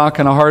between a rock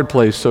and a hard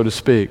place, so to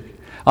speak.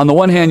 On the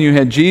one hand, you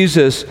had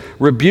Jesus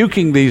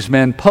rebuking these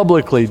men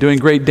publicly, doing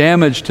great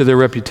damage to their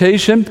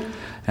reputation.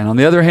 And on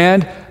the other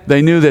hand,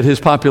 they knew that his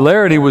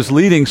popularity was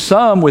leading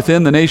some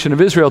within the nation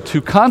of Israel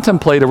to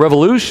contemplate a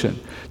revolution,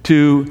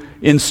 to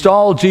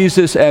install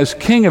Jesus as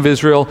king of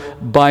Israel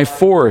by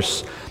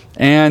force.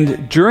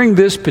 And during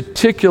this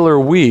particular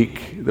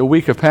week, the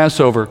week of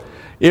Passover,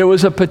 it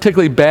was a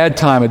particularly bad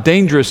time, a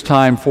dangerous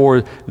time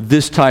for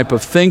this type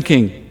of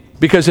thinking.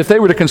 Because if they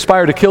were to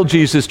conspire to kill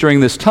Jesus during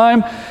this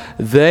time,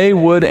 they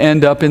would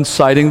end up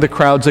inciting the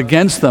crowds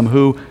against them,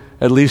 who,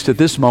 at least at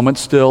this moment,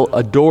 still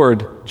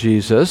adored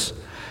Jesus.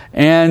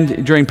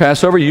 And during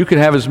Passover, you could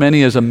have as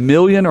many as 1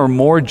 million or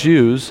more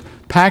Jews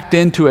packed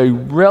into a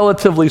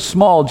relatively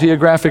small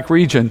geographic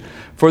region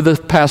for the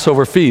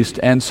Passover feast.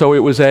 And so it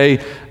was a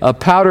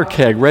powder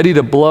keg ready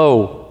to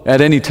blow at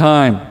any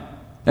time.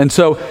 And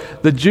so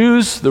the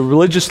Jews, the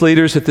religious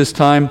leaders at this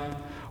time,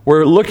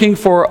 were looking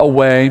for a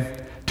way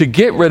to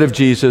get rid of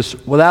Jesus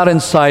without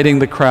inciting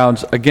the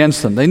crowds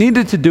against them. They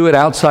needed to do it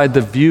outside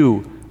the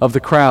view of the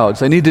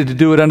crowds. They needed to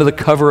do it under the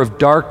cover of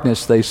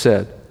darkness, they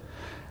said.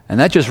 And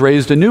that just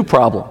raised a new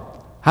problem.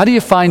 How do you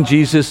find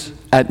Jesus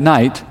at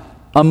night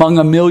among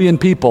 1 million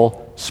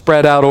people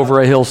spread out over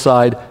a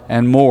hillside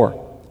and more?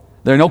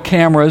 There are no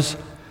cameras.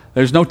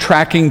 There's no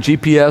tracking,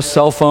 GPS,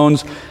 cell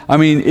phones. I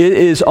mean, it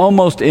is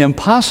almost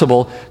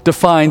impossible to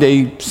find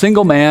a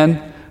single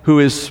man who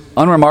is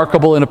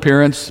unremarkable in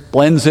appearance,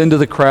 blends into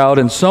the crowd,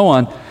 and so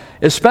on,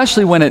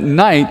 especially when at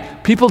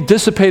night people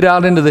dissipate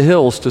out into the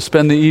hills to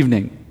spend the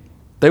evening.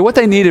 What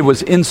they needed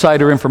was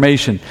insider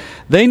information.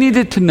 They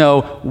needed to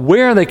know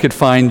where they could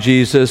find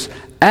Jesus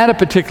at a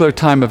particular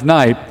time of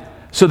night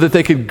so that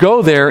they could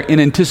go there in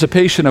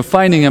anticipation of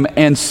finding him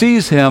and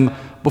seize him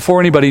before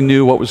anybody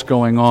knew what was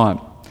going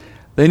on.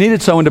 They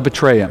needed someone to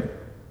betray him.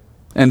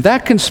 And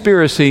that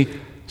conspiracy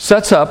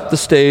sets up the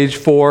stage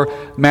for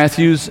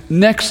Matthew's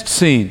next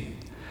scene.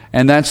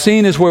 And that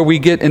scene is where we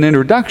get an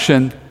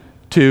introduction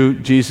to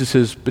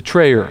Jesus'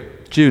 betrayer,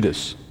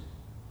 Judas.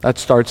 That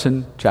starts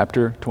in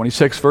chapter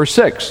 26, verse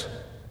 6.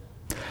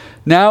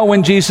 Now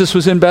when Jesus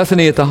was in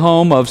Bethany at the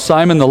home of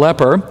Simon the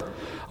leper,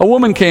 a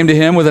woman came to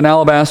him with an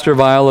alabaster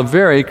vial of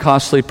very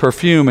costly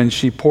perfume, and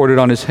she poured it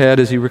on his head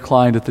as he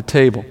reclined at the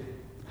table.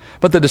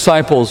 But the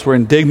disciples were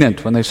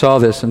indignant when they saw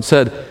this and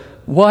said,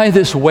 "Why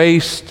this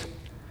waste?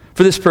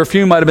 For this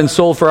perfume might have been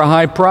sold for a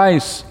high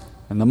price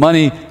and the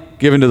money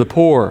given to the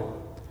poor."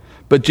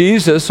 But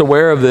Jesus,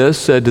 aware of this,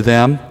 said to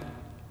them,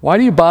 "Why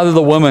do you bother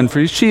the woman?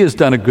 For she has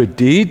done a good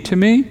deed to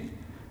me.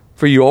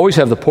 For you always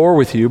have the poor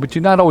with you, but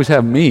you not always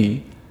have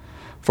me.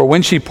 For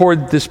when she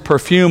poured this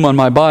perfume on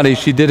my body,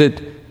 she did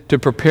it to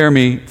prepare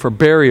me for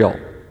burial.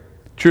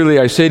 Truly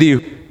I say to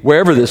you,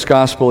 wherever this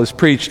gospel is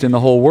preached in the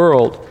whole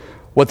world,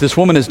 what this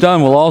woman has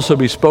done will also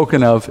be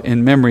spoken of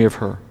in memory of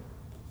her."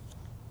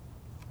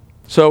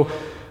 So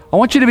I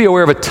want you to be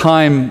aware of a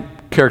time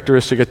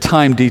characteristic, a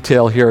time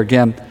detail here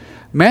again.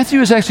 Matthew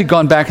has actually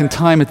gone back in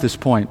time at this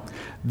point.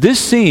 This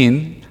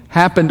scene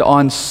happened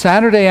on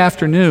Saturday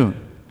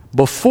afternoon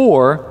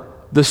before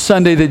the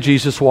Sunday that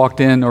Jesus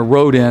walked in or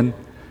rode in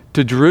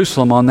to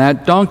Jerusalem on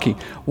that donkey.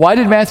 Why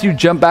did Matthew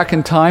jump back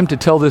in time to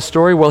tell this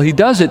story? Well, he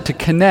does it to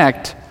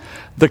connect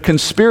the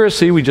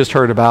conspiracy we just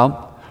heard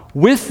about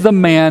with the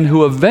man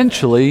who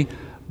eventually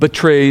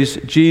betrays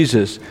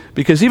Jesus.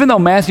 Because even though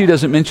Matthew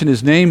doesn't mention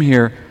his name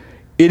here,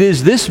 it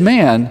is this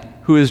man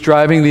who is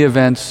driving the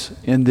events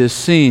in this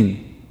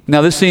scene.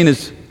 Now, this scene,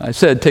 as I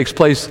said, takes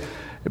place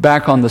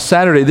back on the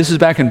Saturday. This is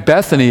back in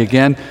Bethany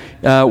again,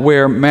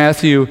 where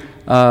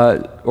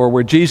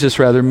where Jesus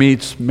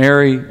meets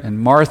Mary and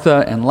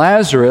Martha and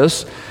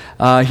Lazarus.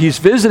 He's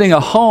visiting a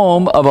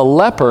home of a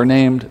leper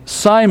named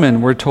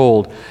Simon, we're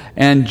told.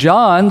 And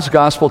John's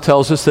gospel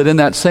tells us that in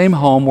that same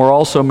home were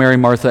also Mary,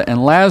 Martha,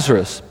 and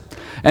Lazarus.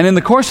 And in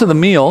the course of the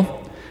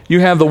meal, you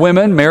have the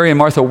women, Mary and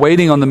Martha,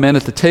 waiting on the men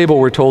at the table,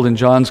 we're told in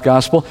John's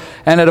gospel.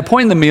 And at a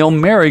point in the meal,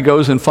 Mary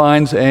goes and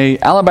finds an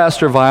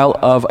alabaster vial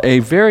of a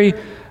very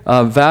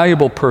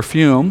valuable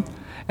perfume,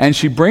 and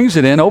she brings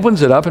it in,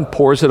 opens it up, and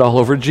pours it all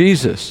over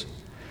Jesus.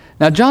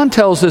 Now, John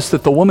tells us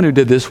that the woman who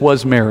did this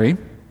was Mary,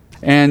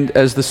 and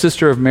as the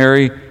sister of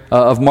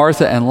of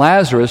Martha and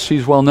Lazarus,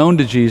 she's well known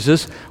to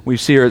Jesus. We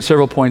see her at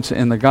several points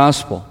in the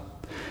gospel.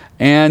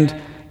 And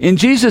in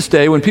Jesus'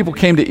 day, when people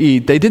came to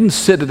eat, they didn't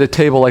sit at a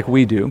table like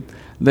we do.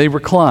 They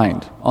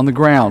reclined on the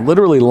ground,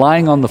 literally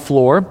lying on the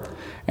floor,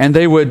 and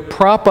they would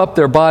prop up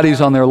their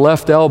bodies on their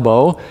left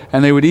elbow,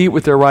 and they would eat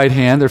with their right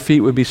hand. Their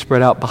feet would be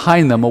spread out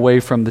behind them away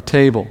from the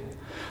table.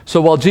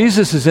 So while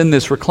Jesus is in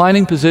this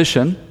reclining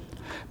position,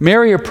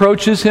 Mary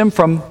approaches him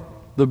from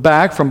the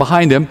back, from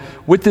behind him,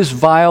 with this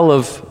vial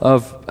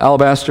of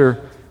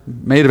alabaster,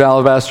 made of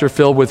alabaster,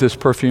 filled with this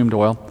perfumed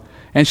oil.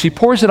 And she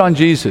pours it on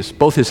Jesus,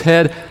 both his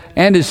head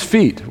and his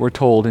feet, we're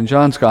told in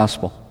John's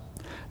gospel.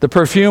 The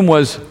perfume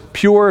was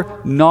pure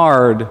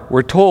nard,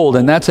 we're told,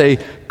 and that's a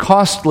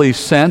costly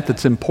scent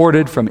that's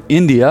imported from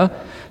India.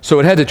 So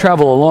it had to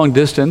travel a long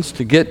distance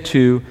to get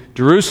to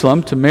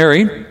Jerusalem, to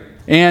Mary.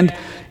 And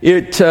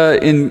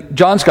in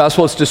John's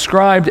gospel, it's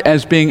described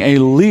as being a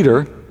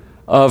liter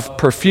of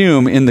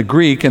perfume in the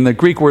Greek. And the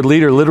Greek word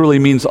liter literally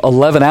means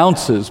 11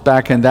 ounces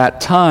back in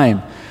that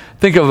time.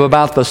 Think of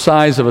about the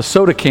size of a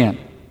soda can.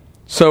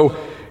 So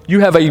you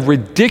have a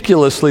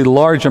ridiculously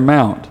large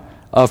amount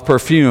of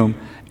perfume.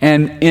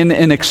 And in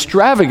an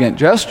extravagant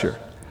gesture,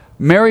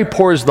 Mary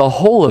pours the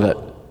whole of it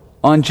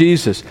on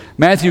Jesus.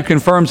 Matthew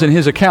confirms in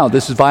his account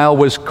this vial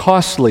was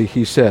costly,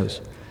 he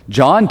says.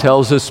 John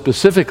tells us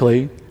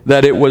specifically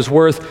that it was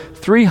worth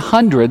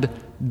 300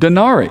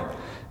 denarii.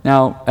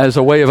 Now, as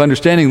a way of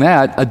understanding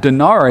that, a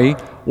denarii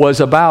was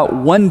about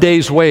 1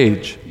 day's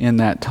wage in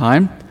that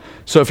time.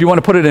 So if you want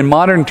to put it in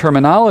modern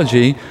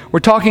terminology, we're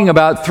talking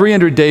about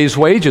 300 days'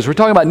 wages. We're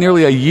talking about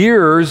nearly a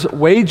year's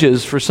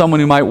wages for someone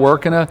who might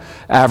work in an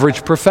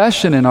average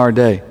profession in our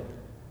day.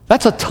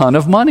 That's a ton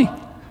of money.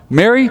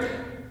 Mary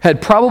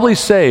had probably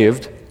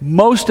saved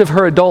most of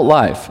her adult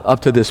life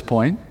up to this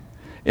point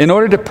in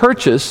order to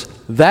purchase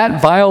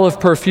that vial of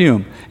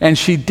perfume. And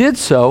she did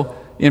so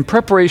in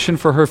preparation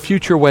for her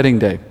future wedding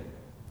day.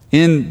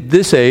 In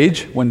this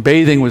age, when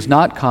bathing was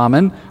not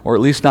common, or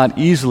at least not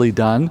easily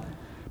done,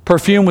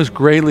 perfume was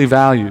greatly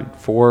valued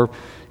for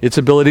its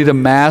ability to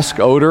mask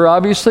odor,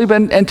 obviously,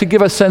 and to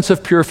give a sense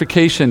of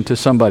purification to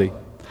somebody.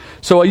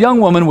 So a young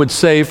woman would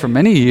save for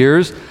many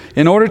years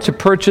in order to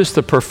purchase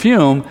the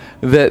perfume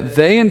that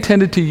they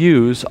intended to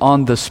use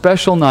on the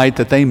special night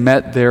that they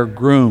met their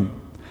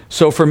groom.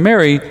 So for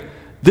Mary,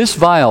 this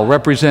vial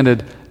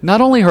represented not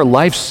only her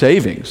life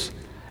savings,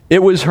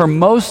 it was her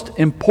most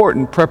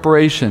important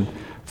preparation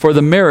for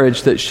the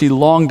marriage that she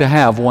longed to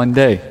have one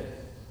day.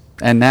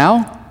 And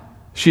now,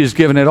 she has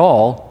given it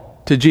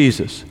all to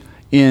Jesus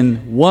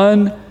in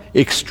one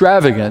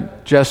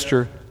extravagant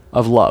gesture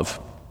of love.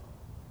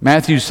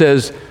 Matthew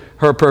says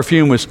her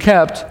perfume was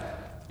kept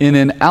in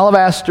an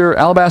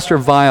alabaster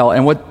vial.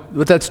 And what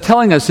that's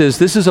telling us is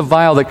this is a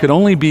vial that could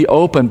only be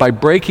opened by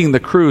breaking the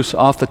cruse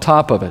off the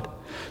top of it.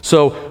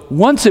 So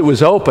once it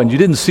was opened, you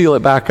didn't seal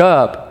it back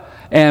up.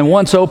 And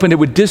once opened, it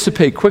would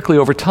dissipate quickly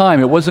over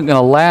time. It wasn't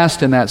going to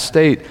last in that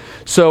state.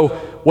 So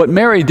what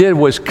Mary did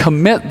was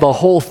commit the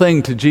whole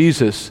thing to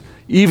Jesus,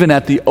 even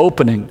at the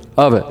opening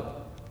of it.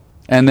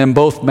 And then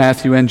both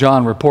Matthew and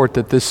John report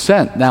that this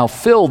scent now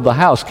filled the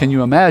house. Can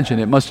you imagine?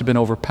 It must have been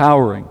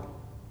overpowering.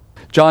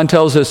 John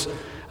tells us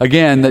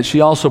again that she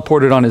also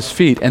poured it on his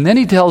feet. And then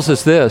he tells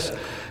us this.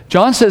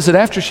 John says that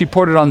after she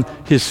poured it on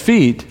his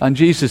feet, on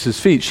Jesus'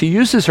 feet, she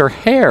uses her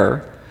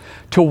hair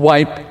to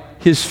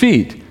wipe his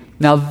feet.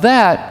 Now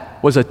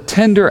that was a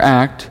tender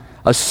act,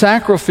 a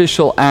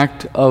sacrificial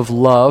act of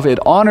love. It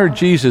honored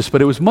Jesus,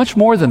 but it was much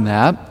more than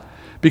that,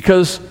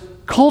 because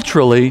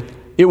culturally,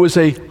 it was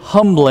a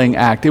humbling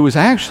act. It was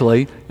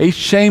actually a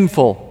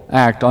shameful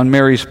act on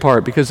Mary's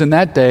part, because in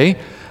that day,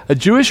 a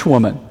Jewish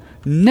woman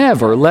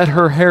never let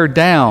her hair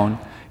down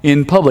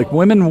in public.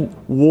 Women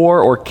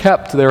wore or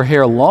kept their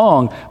hair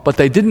long, but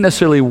they didn't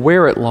necessarily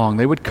wear it long.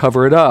 They would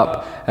cover it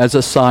up as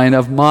a sign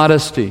of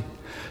modesty.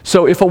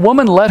 So if a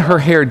woman let her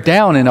hair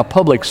down in a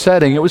public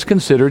setting, it was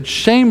considered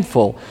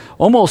shameful,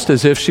 almost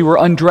as if she were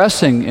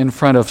undressing in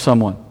front of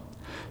someone.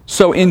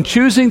 So in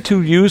choosing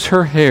to use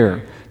her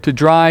hair to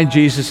dry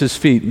Jesus'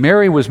 feet,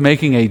 Mary was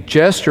making a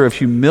gesture of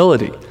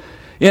humility.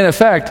 In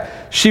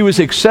effect, she was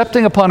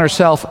accepting upon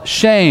herself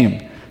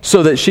shame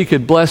so that she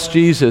could bless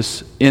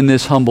Jesus in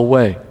this humble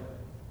way.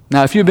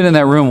 Now, if you've been in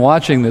that room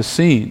watching this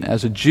scene,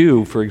 as a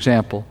Jew, for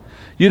example,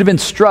 you'd have been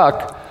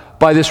struck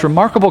by this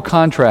remarkable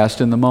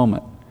contrast in the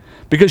moment.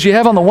 Because you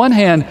have on the one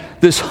hand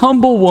this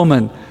humble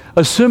woman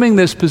assuming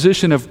this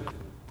position of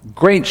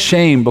great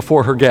shame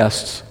before her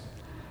guests.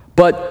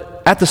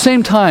 But at the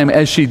same time,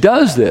 as she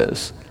does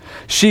this,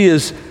 she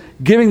is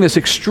giving this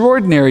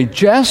extraordinary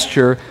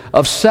gesture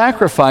of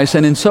sacrifice,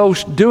 and in so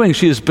doing,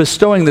 she is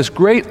bestowing this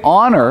great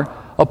honor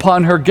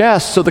upon her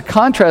guests. So the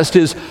contrast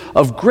is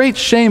of great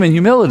shame and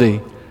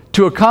humility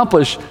to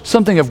accomplish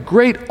something of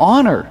great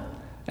honor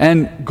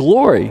and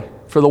glory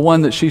for the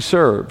one that she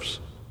serves.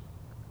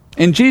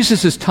 In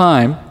Jesus'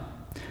 time,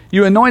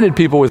 you anointed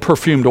people with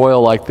perfumed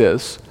oil like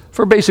this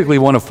for basically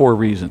one of four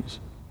reasons.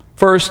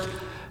 First,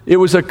 it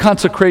was a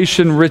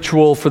consecration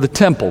ritual for the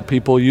temple.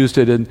 People used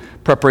it in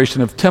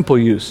preparation of temple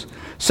use.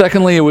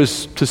 Secondly, it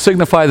was to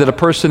signify that a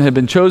person had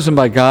been chosen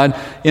by God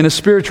in a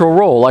spiritual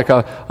role, like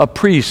a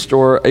priest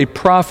or a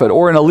prophet,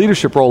 or in a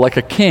leadership role, like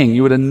a king.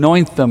 You would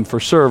anoint them for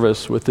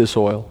service with this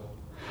oil.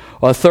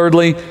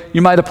 Thirdly,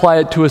 you might apply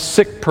it to a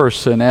sick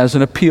person as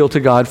an appeal to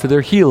God for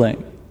their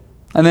healing.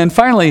 And then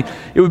finally,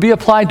 it would be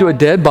applied to a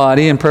dead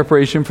body in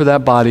preparation for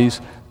that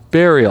body's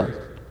burial.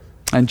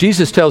 And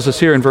Jesus tells us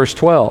here in verse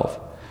 12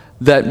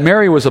 that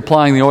Mary was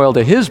applying the oil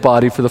to his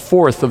body for the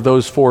fourth of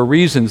those four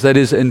reasons, that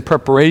is, in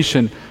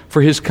preparation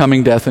for his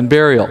coming death and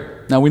burial.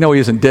 Now, we know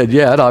he isn't dead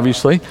yet,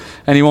 obviously,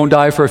 and he won't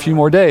die for a few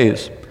more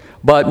days.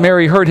 But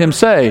Mary heard him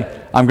say,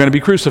 "I'm going to be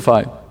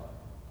crucified."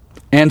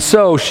 And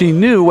so she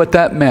knew what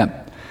that meant.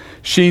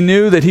 She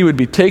knew that he would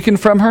be taken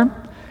from her,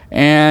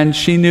 and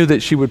she knew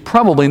that she would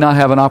probably not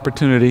have an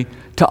opportunity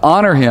to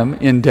honor him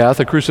in death.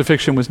 A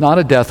crucifixion was not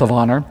a death of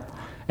honor.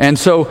 And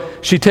so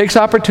she takes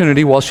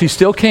opportunity while she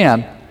still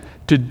can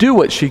to do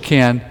what she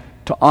can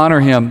to honor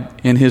him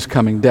in his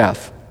coming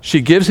death.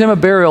 She gives him a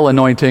burial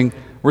anointing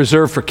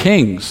reserved for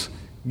kings,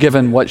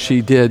 given what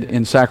she did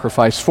in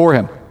sacrifice for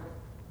him.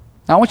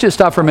 Now I want you to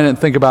stop for a minute and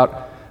think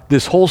about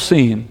this whole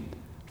scene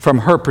from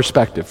her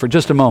perspective for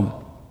just a moment.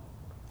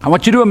 I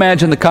want you to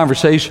imagine the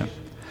conversation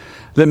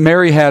that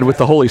Mary had with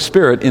the Holy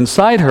Spirit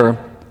inside her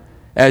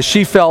as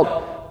she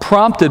felt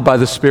prompted by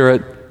the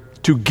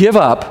Spirit to give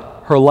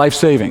up her life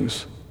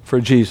savings for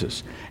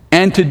Jesus,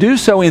 and to do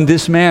so in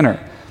this manner,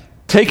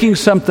 taking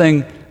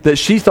something that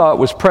she thought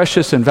was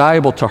precious and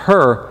valuable to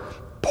her,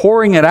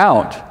 pouring it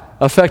out,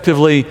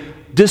 effectively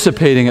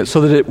dissipating it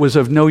so that it was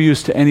of no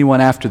use to anyone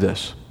after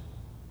this.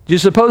 Do you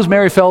suppose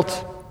Mary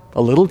felt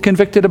a little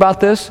convicted about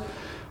this?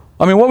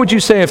 I mean, what would you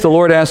say if the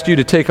Lord asked you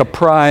to take a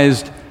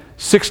prized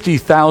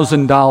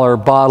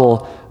 $60,000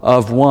 bottle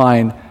of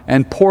wine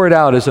and pour it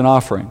out as an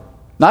offering?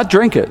 Not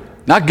drink it,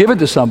 not give it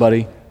to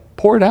somebody,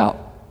 pour it out.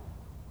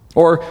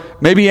 Or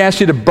maybe he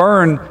asked you to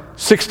burn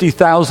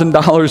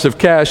 $60,000 of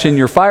cash in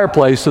your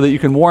fireplace so that you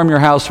can warm your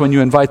house when you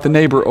invite the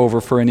neighbor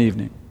over for an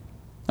evening.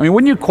 I mean,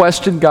 wouldn't you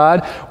question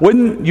God?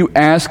 Wouldn't you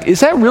ask,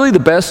 is that really the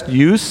best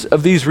use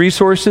of these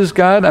resources,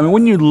 God? I mean,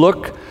 wouldn't you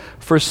look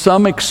for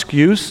some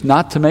excuse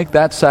not to make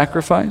that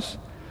sacrifice?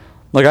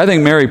 Look, I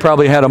think Mary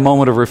probably had a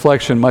moment of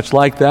reflection much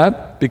like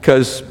that,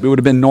 because it would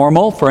have been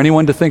normal for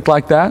anyone to think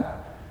like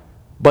that.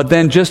 But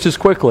then just as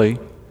quickly,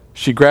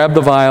 she grabbed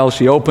the vial,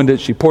 she opened it,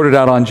 she poured it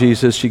out on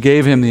Jesus, she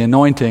gave him the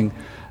anointing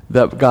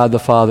that God the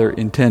Father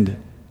intended.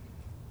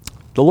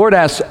 The Lord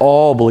asks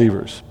all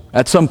believers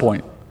at some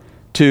point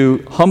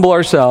to humble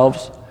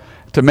ourselves,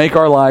 to make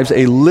our lives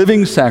a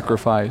living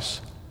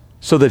sacrifice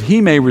so that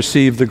he may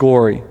receive the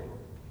glory.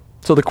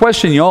 So the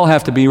question you all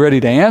have to be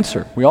ready to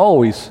answer, we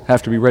always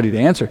have to be ready to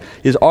answer,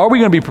 is, are we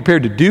going to be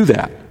prepared to do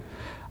that?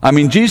 I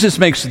mean, Jesus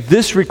makes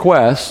this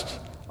request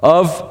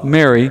of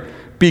Mary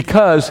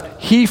because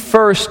he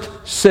first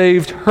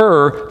saved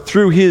her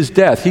through his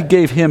death. He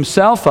gave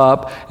himself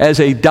up as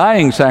a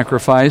dying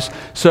sacrifice,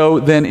 so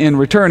then in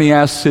return he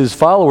asks his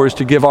followers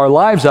to give our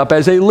lives up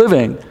as a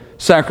living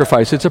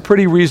sacrifice. It's a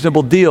pretty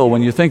reasonable deal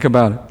when you think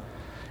about it.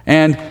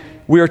 And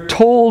we are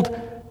told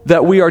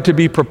that we are to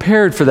be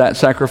prepared for that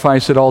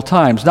sacrifice at all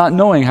times, not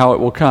knowing how it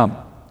will come.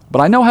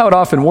 But I know how it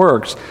often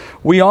works.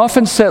 We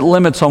often set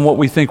limits on what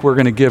we think we're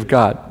going to give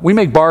God. We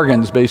make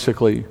bargains,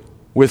 basically,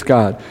 with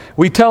God.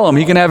 We tell him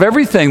he can have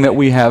everything that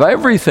we have,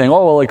 everything,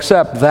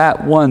 except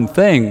that one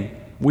thing.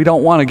 We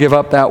don't want to give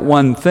up that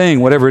one thing,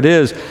 whatever it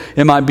is.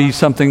 It might be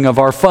something of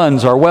our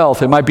funds, our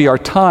wealth. It might be our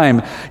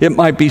time. It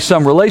might be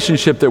some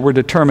relationship that we're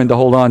determined to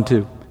hold on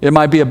to. It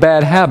might be a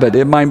bad habit.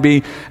 It might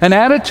be an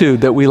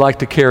attitude that we like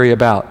to carry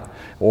about.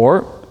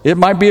 Or it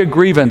might be a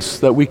grievance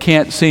that we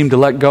can't seem to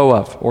let go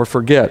of or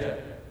forget.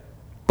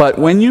 But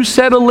when you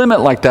set a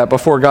limit like that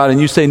before God and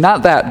you say,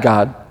 not that,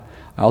 God,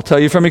 I'll tell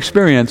you from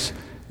experience,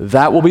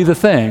 that will be the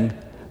thing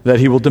that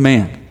he will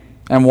demand.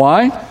 And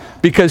why?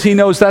 Because he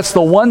knows that's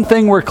the one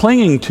thing we're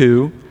clinging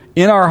to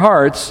in our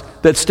hearts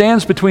that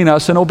stands between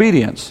us and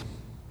obedience.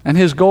 And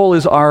his goal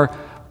is our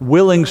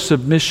willing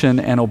submission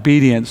and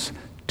obedience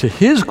to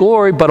his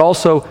glory, but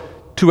also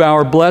to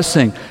our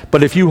blessing.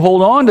 But if you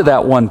hold on to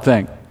that one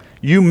thing,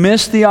 you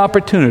miss the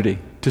opportunity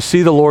to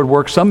see the Lord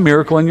work some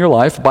miracle in your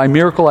life. By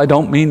miracle, I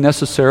don't mean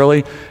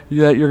necessarily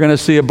that you're going to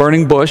see a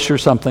burning bush or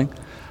something,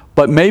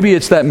 but maybe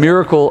it's that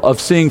miracle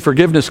of seeing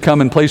forgiveness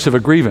come in place of a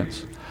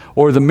grievance,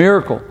 or the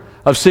miracle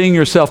of seeing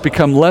yourself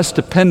become less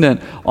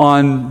dependent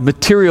on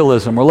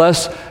materialism or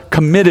less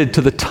committed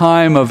to the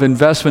time of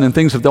investment in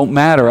things that don't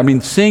matter. I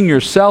mean, seeing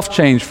yourself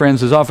change,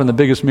 friends, is often the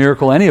biggest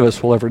miracle any of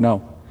us will ever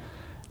know.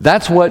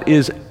 That's what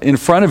is in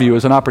front of you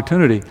as an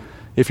opportunity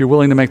if you're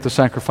willing to make the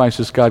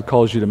sacrifices God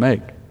calls you to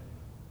make.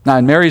 Now,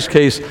 in Mary's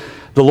case,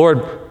 the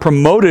Lord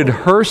promoted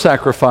her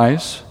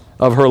sacrifice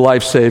of her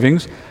life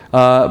savings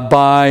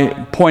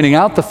by pointing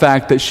out the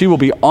fact that she will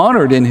be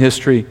honored in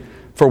history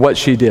for what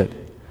she did.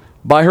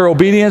 By her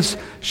obedience,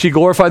 she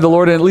glorified the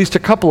Lord in at least a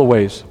couple of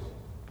ways.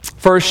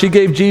 First, she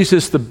gave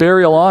Jesus the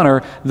burial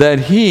honor that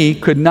he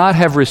could not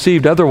have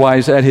received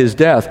otherwise at his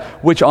death,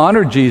 which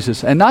honored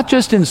Jesus, and not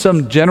just in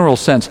some general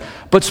sense,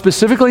 but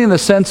specifically in the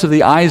sense of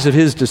the eyes of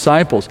his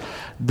disciples.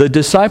 The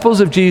disciples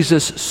of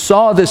Jesus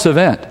saw this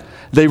event.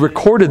 They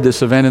recorded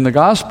this event in the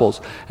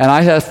Gospels, and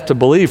I have to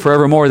believe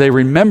forevermore they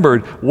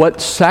remembered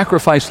what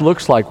sacrifice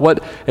looks like,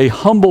 what a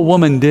humble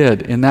woman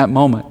did in that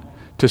moment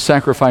to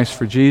sacrifice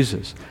for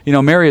Jesus. You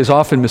know, Mary is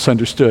often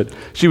misunderstood.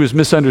 She was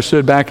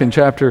misunderstood back in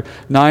chapter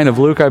 9 of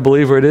Luke, I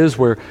believe where it is,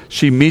 where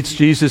she meets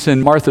Jesus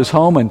in Martha's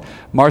home, and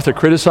Martha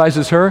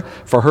criticizes her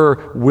for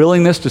her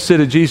willingness to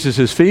sit at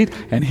Jesus' feet,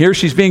 and here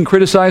she's being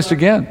criticized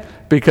again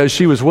because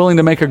she was willing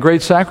to make a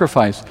great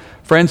sacrifice.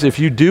 Friends, if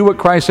you do what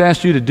Christ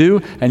asked you to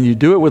do, and you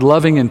do it with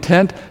loving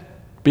intent,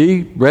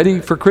 be ready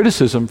for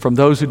criticism from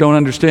those who don't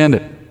understand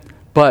it.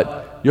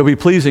 But you'll be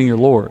pleasing your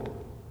Lord.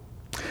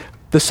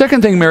 The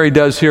second thing Mary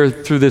does here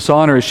through this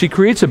honor is she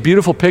creates a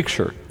beautiful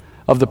picture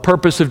of the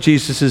purpose of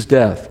Jesus'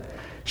 death.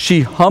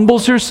 She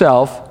humbles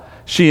herself,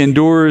 she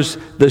endures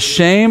the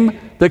shame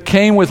that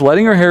came with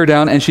letting her hair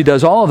down, and she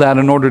does all of that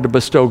in order to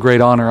bestow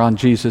great honor on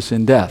Jesus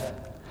in death.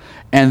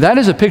 And that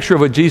is a picture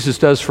of what Jesus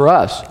does for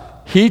us.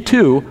 He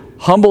too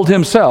humbled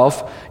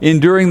himself,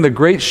 enduring the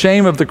great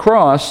shame of the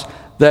cross,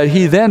 that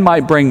he then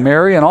might bring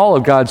Mary and all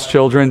of God's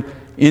children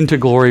into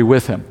glory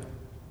with him.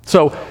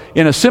 So,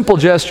 in a simple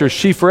gesture,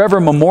 she forever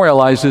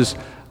memorializes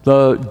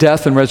the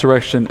death and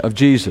resurrection of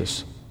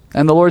Jesus.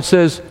 And the Lord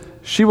says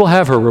she will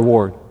have her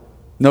reward.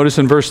 Notice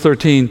in verse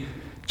 13,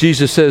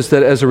 Jesus says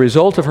that as a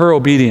result of her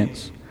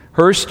obedience,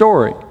 her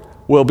story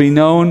will be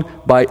known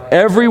by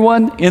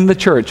everyone in the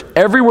church.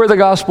 Everywhere the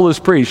gospel is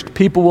preached,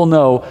 people will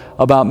know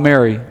about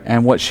Mary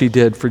and what she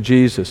did for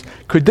Jesus.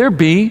 Could there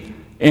be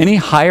any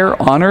higher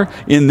honor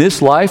in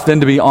this life than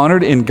to be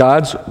honored in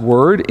God's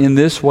word in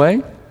this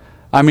way?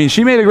 I mean,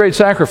 she made a great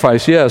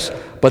sacrifice, yes,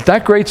 but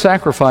that great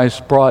sacrifice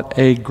brought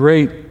a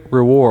great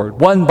reward.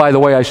 One, by the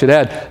way, I should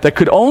add, that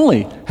could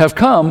only have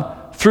come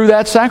through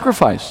that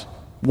sacrifice.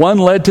 One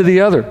led to the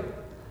other.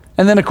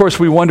 And then, of course,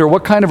 we wonder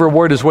what kind of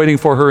reward is waiting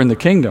for her in the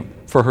kingdom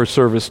for her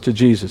service to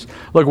Jesus.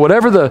 Look,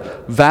 whatever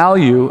the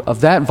value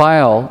of that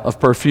vial of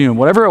perfume,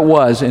 whatever it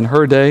was in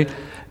her day,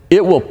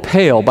 it will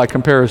pale by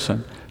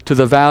comparison to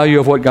the value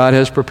of what God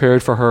has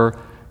prepared for her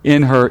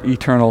in her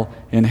eternal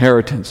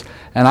inheritance.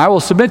 And I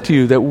will submit to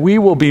you that we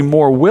will be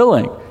more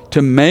willing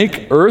to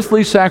make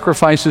earthly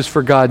sacrifices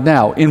for God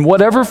now, in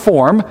whatever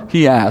form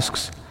he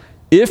asks,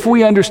 if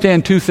we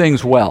understand two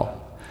things well.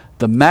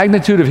 The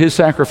magnitude of his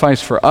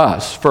sacrifice for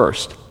us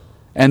first,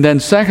 and then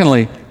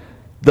secondly,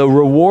 the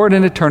reward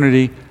in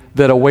eternity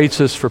that awaits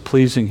us for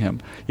pleasing him.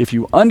 If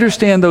you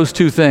understand those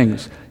two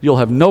things, you'll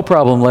have no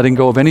problem letting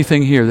go of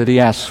anything here that he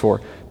asks for,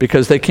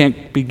 because they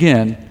can't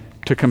begin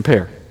to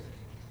compare.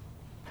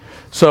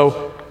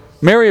 So,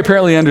 Mary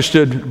apparently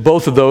understood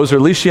both of those, or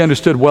at least she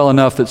understood well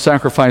enough that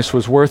sacrifice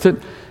was worth it,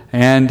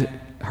 and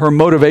her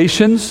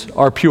motivations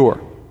are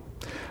pure.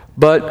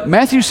 But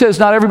Matthew says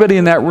not everybody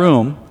in that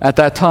room at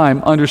that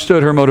time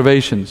understood her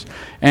motivations.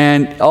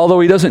 And although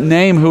he doesn't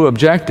name who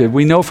objected,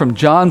 we know from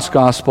John's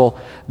gospel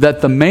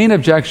that the main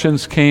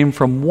objections came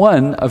from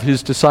one of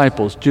his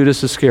disciples,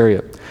 Judas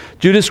Iscariot.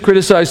 Judas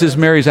criticizes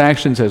Mary's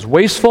actions as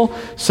wasteful,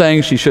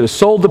 saying she should have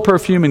sold the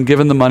perfume and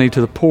given the money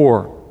to the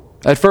poor.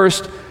 At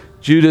first,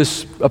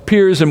 Judas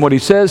appears in what he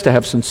says to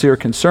have sincere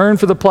concern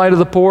for the plight of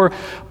the poor,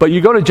 but you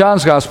go to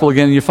John's gospel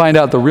again and you find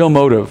out the real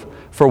motive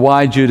for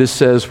why Judas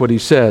says what he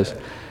says.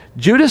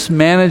 Judas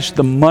managed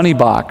the money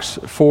box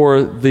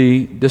for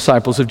the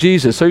disciples of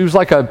Jesus. So he was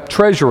like a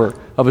treasurer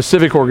of a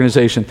civic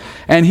organization,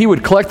 and he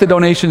would collect the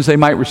donations they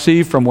might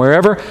receive from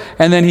wherever,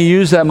 and then he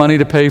used that money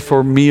to pay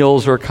for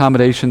meals or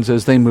accommodations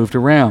as they moved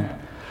around.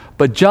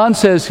 But John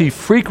says he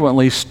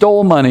frequently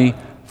stole money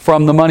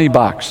from the money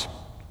box,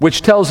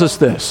 which tells us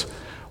this.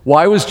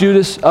 Why was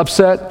Judas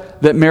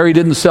upset that Mary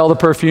didn't sell the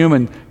perfume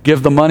and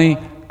give the money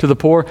to the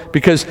poor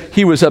because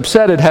he was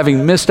upset at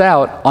having missed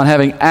out on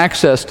having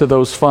access to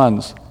those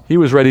funds. He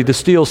was ready to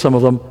steal some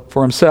of them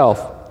for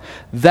himself.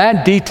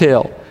 That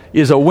detail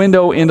is a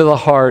window into the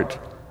heart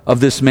of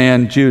this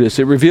man, Judas.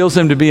 It reveals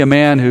him to be a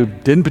man who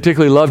didn't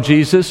particularly love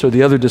Jesus or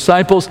the other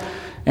disciples,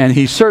 and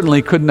he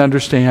certainly couldn't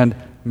understand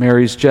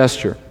Mary's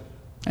gesture.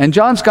 And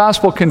John's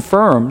gospel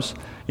confirms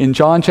in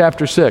John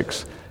chapter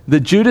 6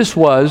 that Judas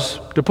was,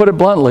 to put it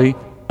bluntly,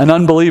 an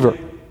unbeliever.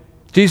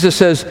 Jesus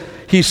says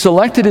he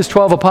selected his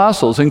 12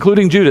 apostles,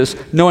 including Judas,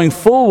 knowing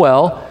full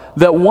well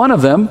that one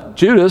of them,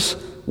 Judas,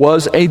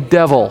 was a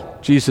devil,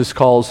 Jesus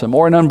calls him,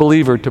 or an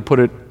unbeliever, to put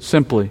it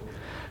simply.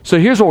 So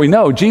here's what we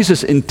know.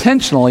 Jesus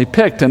intentionally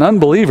picked an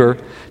unbeliever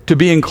to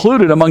be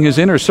included among his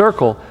inner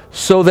circle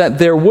so that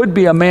there would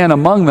be a man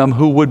among them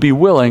who would be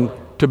willing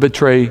to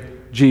betray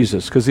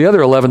Jesus, because the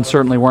other 11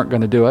 certainly weren't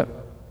going to do it.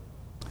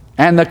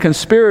 And the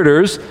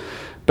conspirators,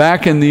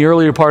 back in the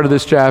earlier part of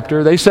this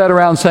chapter, they sat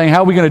around saying,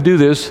 how are we going to do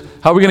this?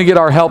 How are we going to get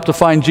our help to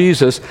find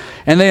Jesus?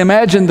 And they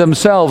imagined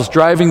themselves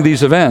driving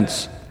these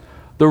events.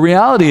 The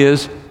reality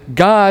is,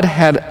 God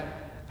had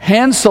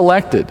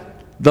hand-selected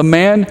the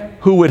man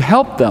who would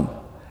help them.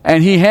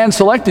 And he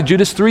hand-selected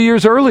Judas 3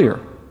 years earlier.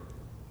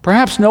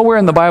 Perhaps nowhere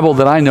in the Bible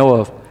that I know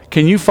of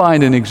can you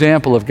find an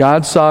example of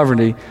God's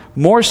sovereignty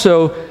more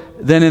so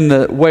than in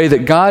the way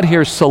that God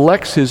here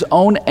selects his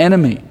own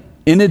enemy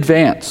in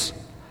advance.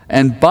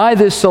 And by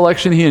this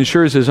selection, he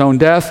ensures his own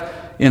death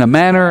in a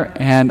manner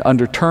and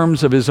under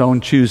terms of his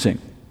own choosing.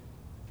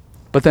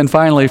 But then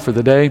finally, for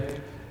the day,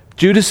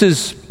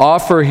 Judas's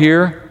offer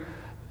here,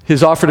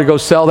 his offer to go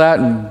sell that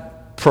and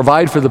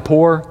provide for the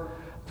poor,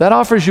 that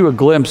offers you a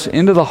glimpse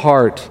into the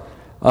heart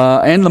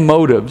and the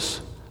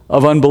motives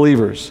of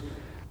unbelievers.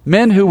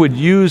 Men who would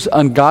use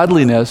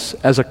ungodliness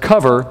as a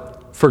cover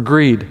for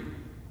greed.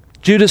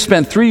 Judas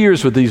spent 3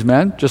 years with these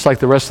men, just like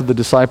the rest of the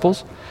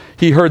disciples.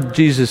 He heard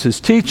Jesus'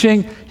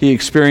 teaching, he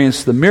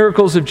experienced the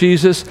miracles of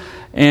Jesus,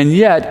 and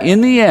yet,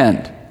 in the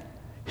end,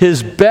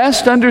 his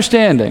best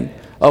understanding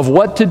of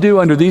what to do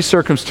under these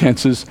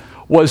circumstances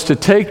was to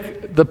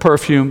take the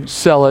perfume,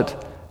 sell it,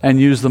 and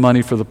use the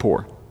money for the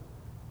poor.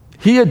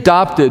 He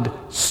adopted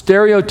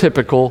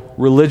stereotypical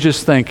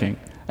religious thinking,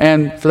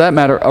 and for that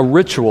matter, a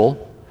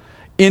ritual,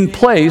 in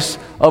place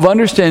of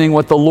understanding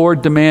what the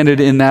Lord demanded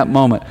in that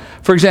moment.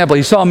 For example,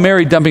 he saw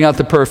Mary dumping out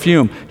the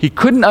perfume. He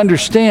couldn't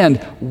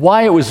understand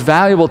why it was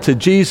valuable to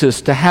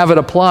Jesus to have it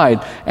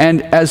applied.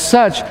 And as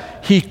such,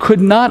 he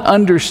could not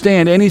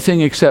understand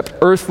anything except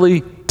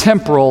earthly,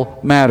 temporal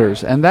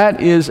matters. And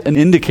that is an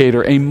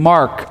indicator, a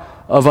mark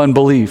of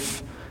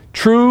unbelief.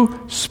 True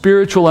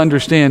spiritual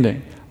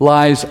understanding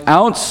lies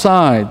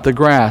outside the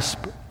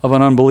grasp of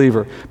an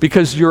unbeliever,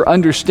 because your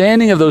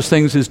understanding of those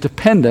things is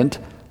dependent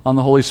on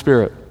the Holy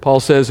Spirit. Paul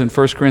says in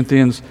 1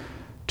 Corinthians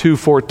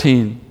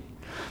 2:14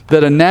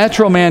 that a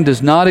natural man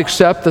does not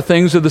accept the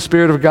things of the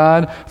Spirit of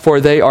God, for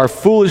they are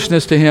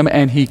foolishness to him,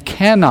 and he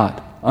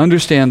cannot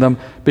understand them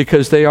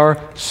because they are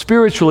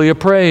spiritually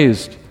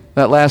appraised.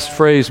 That last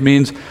phrase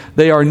means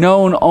they are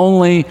known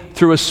only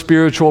through a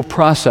spiritual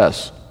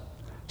process.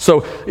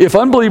 So if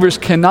unbelievers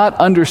cannot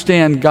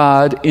understand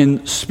God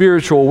in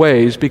spiritual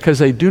ways because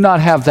they do not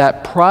have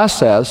that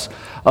process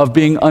of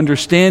being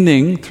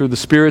understanding through the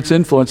Spirit's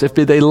influence, if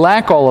they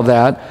lack all of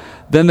that,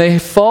 then they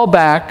fall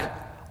back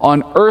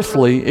on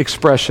earthly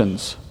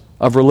expressions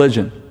of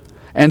religion.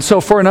 And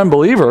so for an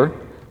unbeliever,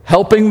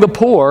 helping the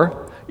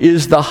poor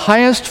is the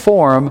highest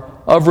form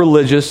of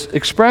religious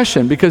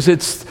expression, because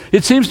it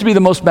seems to be the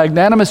most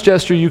magnanimous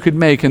gesture you could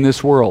make in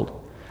this world.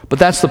 But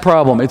that's the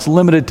problem. It's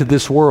limited to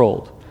this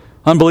world.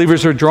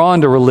 Unbelievers are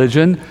drawn to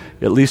religion,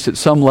 at least at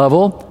some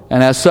level,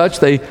 and as such,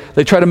 they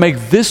try to make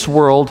this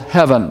world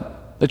heaven.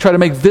 They try to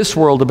make this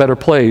world a better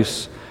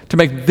place, to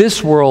make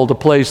this world a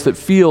place that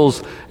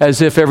feels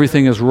as if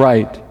everything is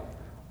right.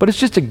 But it's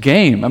just a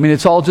game. I mean,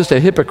 it's all just a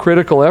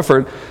hypocritical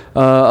effort,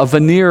 a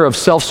veneer of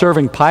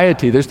self-serving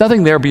piety. There's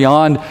nothing there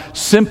beyond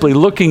simply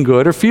looking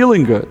good or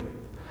feeling good.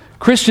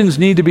 Christians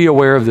need to be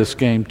aware of this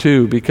game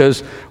too,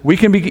 because we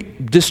can be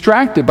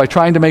distracted by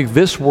trying to make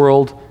this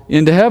world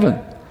into heaven.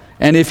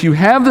 And if you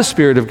have the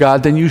Spirit of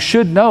God, then you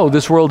should know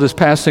this world is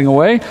passing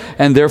away,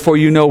 and therefore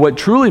you know what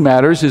truly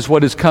matters is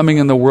what is coming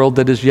in the world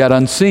that is yet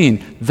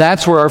unseen.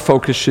 That's where our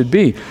focus should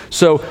be.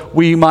 So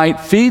we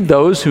might feed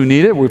those who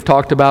need it. We've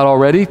talked about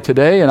already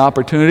today an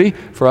opportunity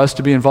for us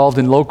to be involved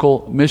in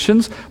local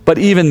missions. But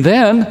even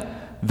then,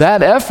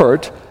 that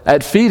effort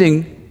at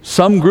feeding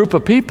some group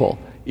of people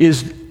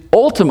is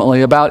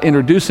ultimately about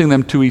introducing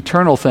them to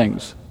eternal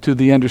things, to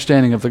the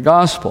understanding of the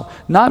gospel,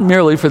 not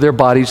merely for their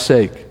body's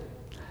sake.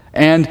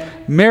 And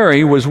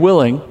Mary was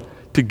willing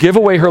to give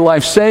away her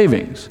life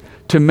savings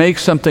to make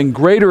something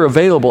greater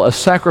available, a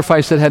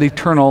sacrifice that had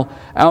eternal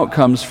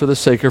outcomes for the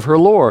sake of her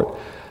Lord.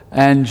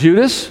 And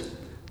Judas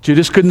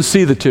couldn't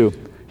see the two.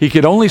 He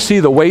could only see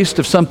the waste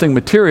of something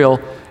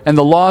material and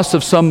the loss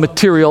of some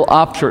material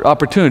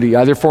opportunity,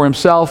 either for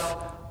himself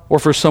or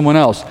for someone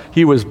else.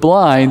 He was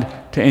blind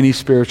to any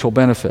spiritual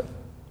benefit.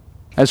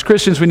 As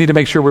Christians, we need to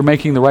make sure we're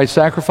making the right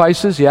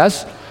sacrifices,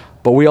 yes,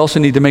 but we also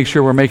need to make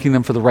sure we're making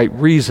them for the right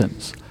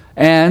reasons.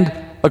 and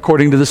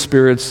according to the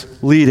Spirit's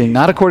leading,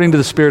 not according to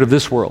the spirit of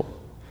this world.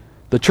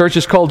 The church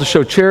is called to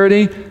show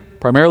charity,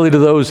 primarily to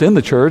those in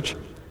the church,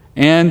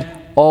 and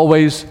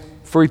always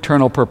for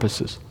eternal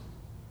purposes.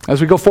 As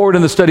we go forward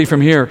in the study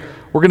from here,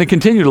 we're going to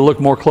continue to look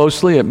more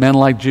closely at men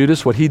like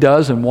Judas, what he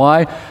does and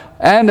why,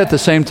 and at the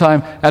same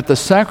time, at the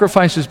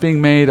sacrifices being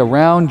made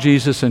around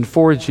Jesus and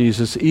for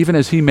Jesus, even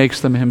as he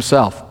makes them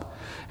himself.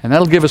 And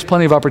that'll give us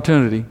plenty of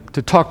opportunity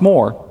to talk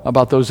more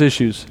about those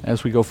issues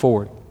as we go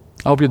forward.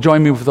 I hope you'll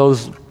join me with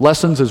those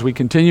lessons as we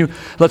continue.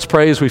 Let's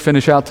pray as we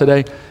finish out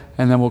today,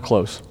 and then we'll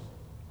close.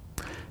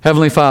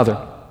 Heavenly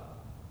Father,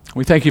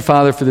 we thank you,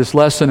 Father, for this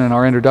lesson and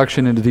our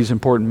introduction into these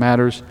important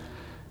matters.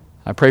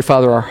 I pray,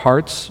 Father, our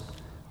hearts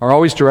are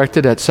always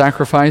directed at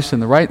sacrifice in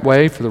the right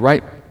way for the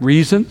right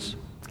reasons.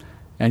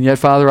 And yet,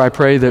 Father, I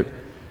pray that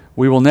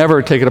we will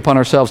never take it upon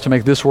ourselves to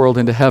make this world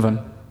into heaven,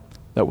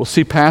 that we'll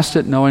see past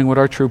it knowing what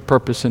our true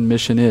purpose and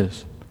mission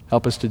is.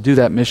 Help us to do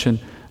that mission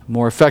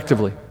more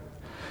effectively.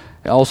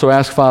 I also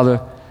ask,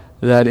 Father,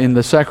 that in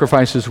the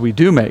sacrifices we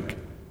do make,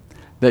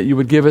 that you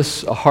would give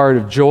us a heart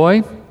of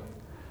joy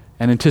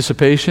and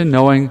anticipation,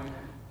 knowing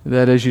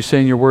that, as you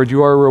say in your word,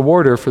 you are a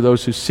rewarder for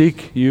those who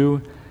seek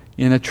you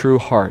in a true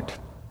heart.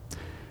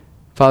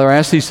 Father, I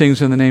ask these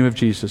things in the name of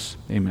Jesus.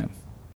 Amen.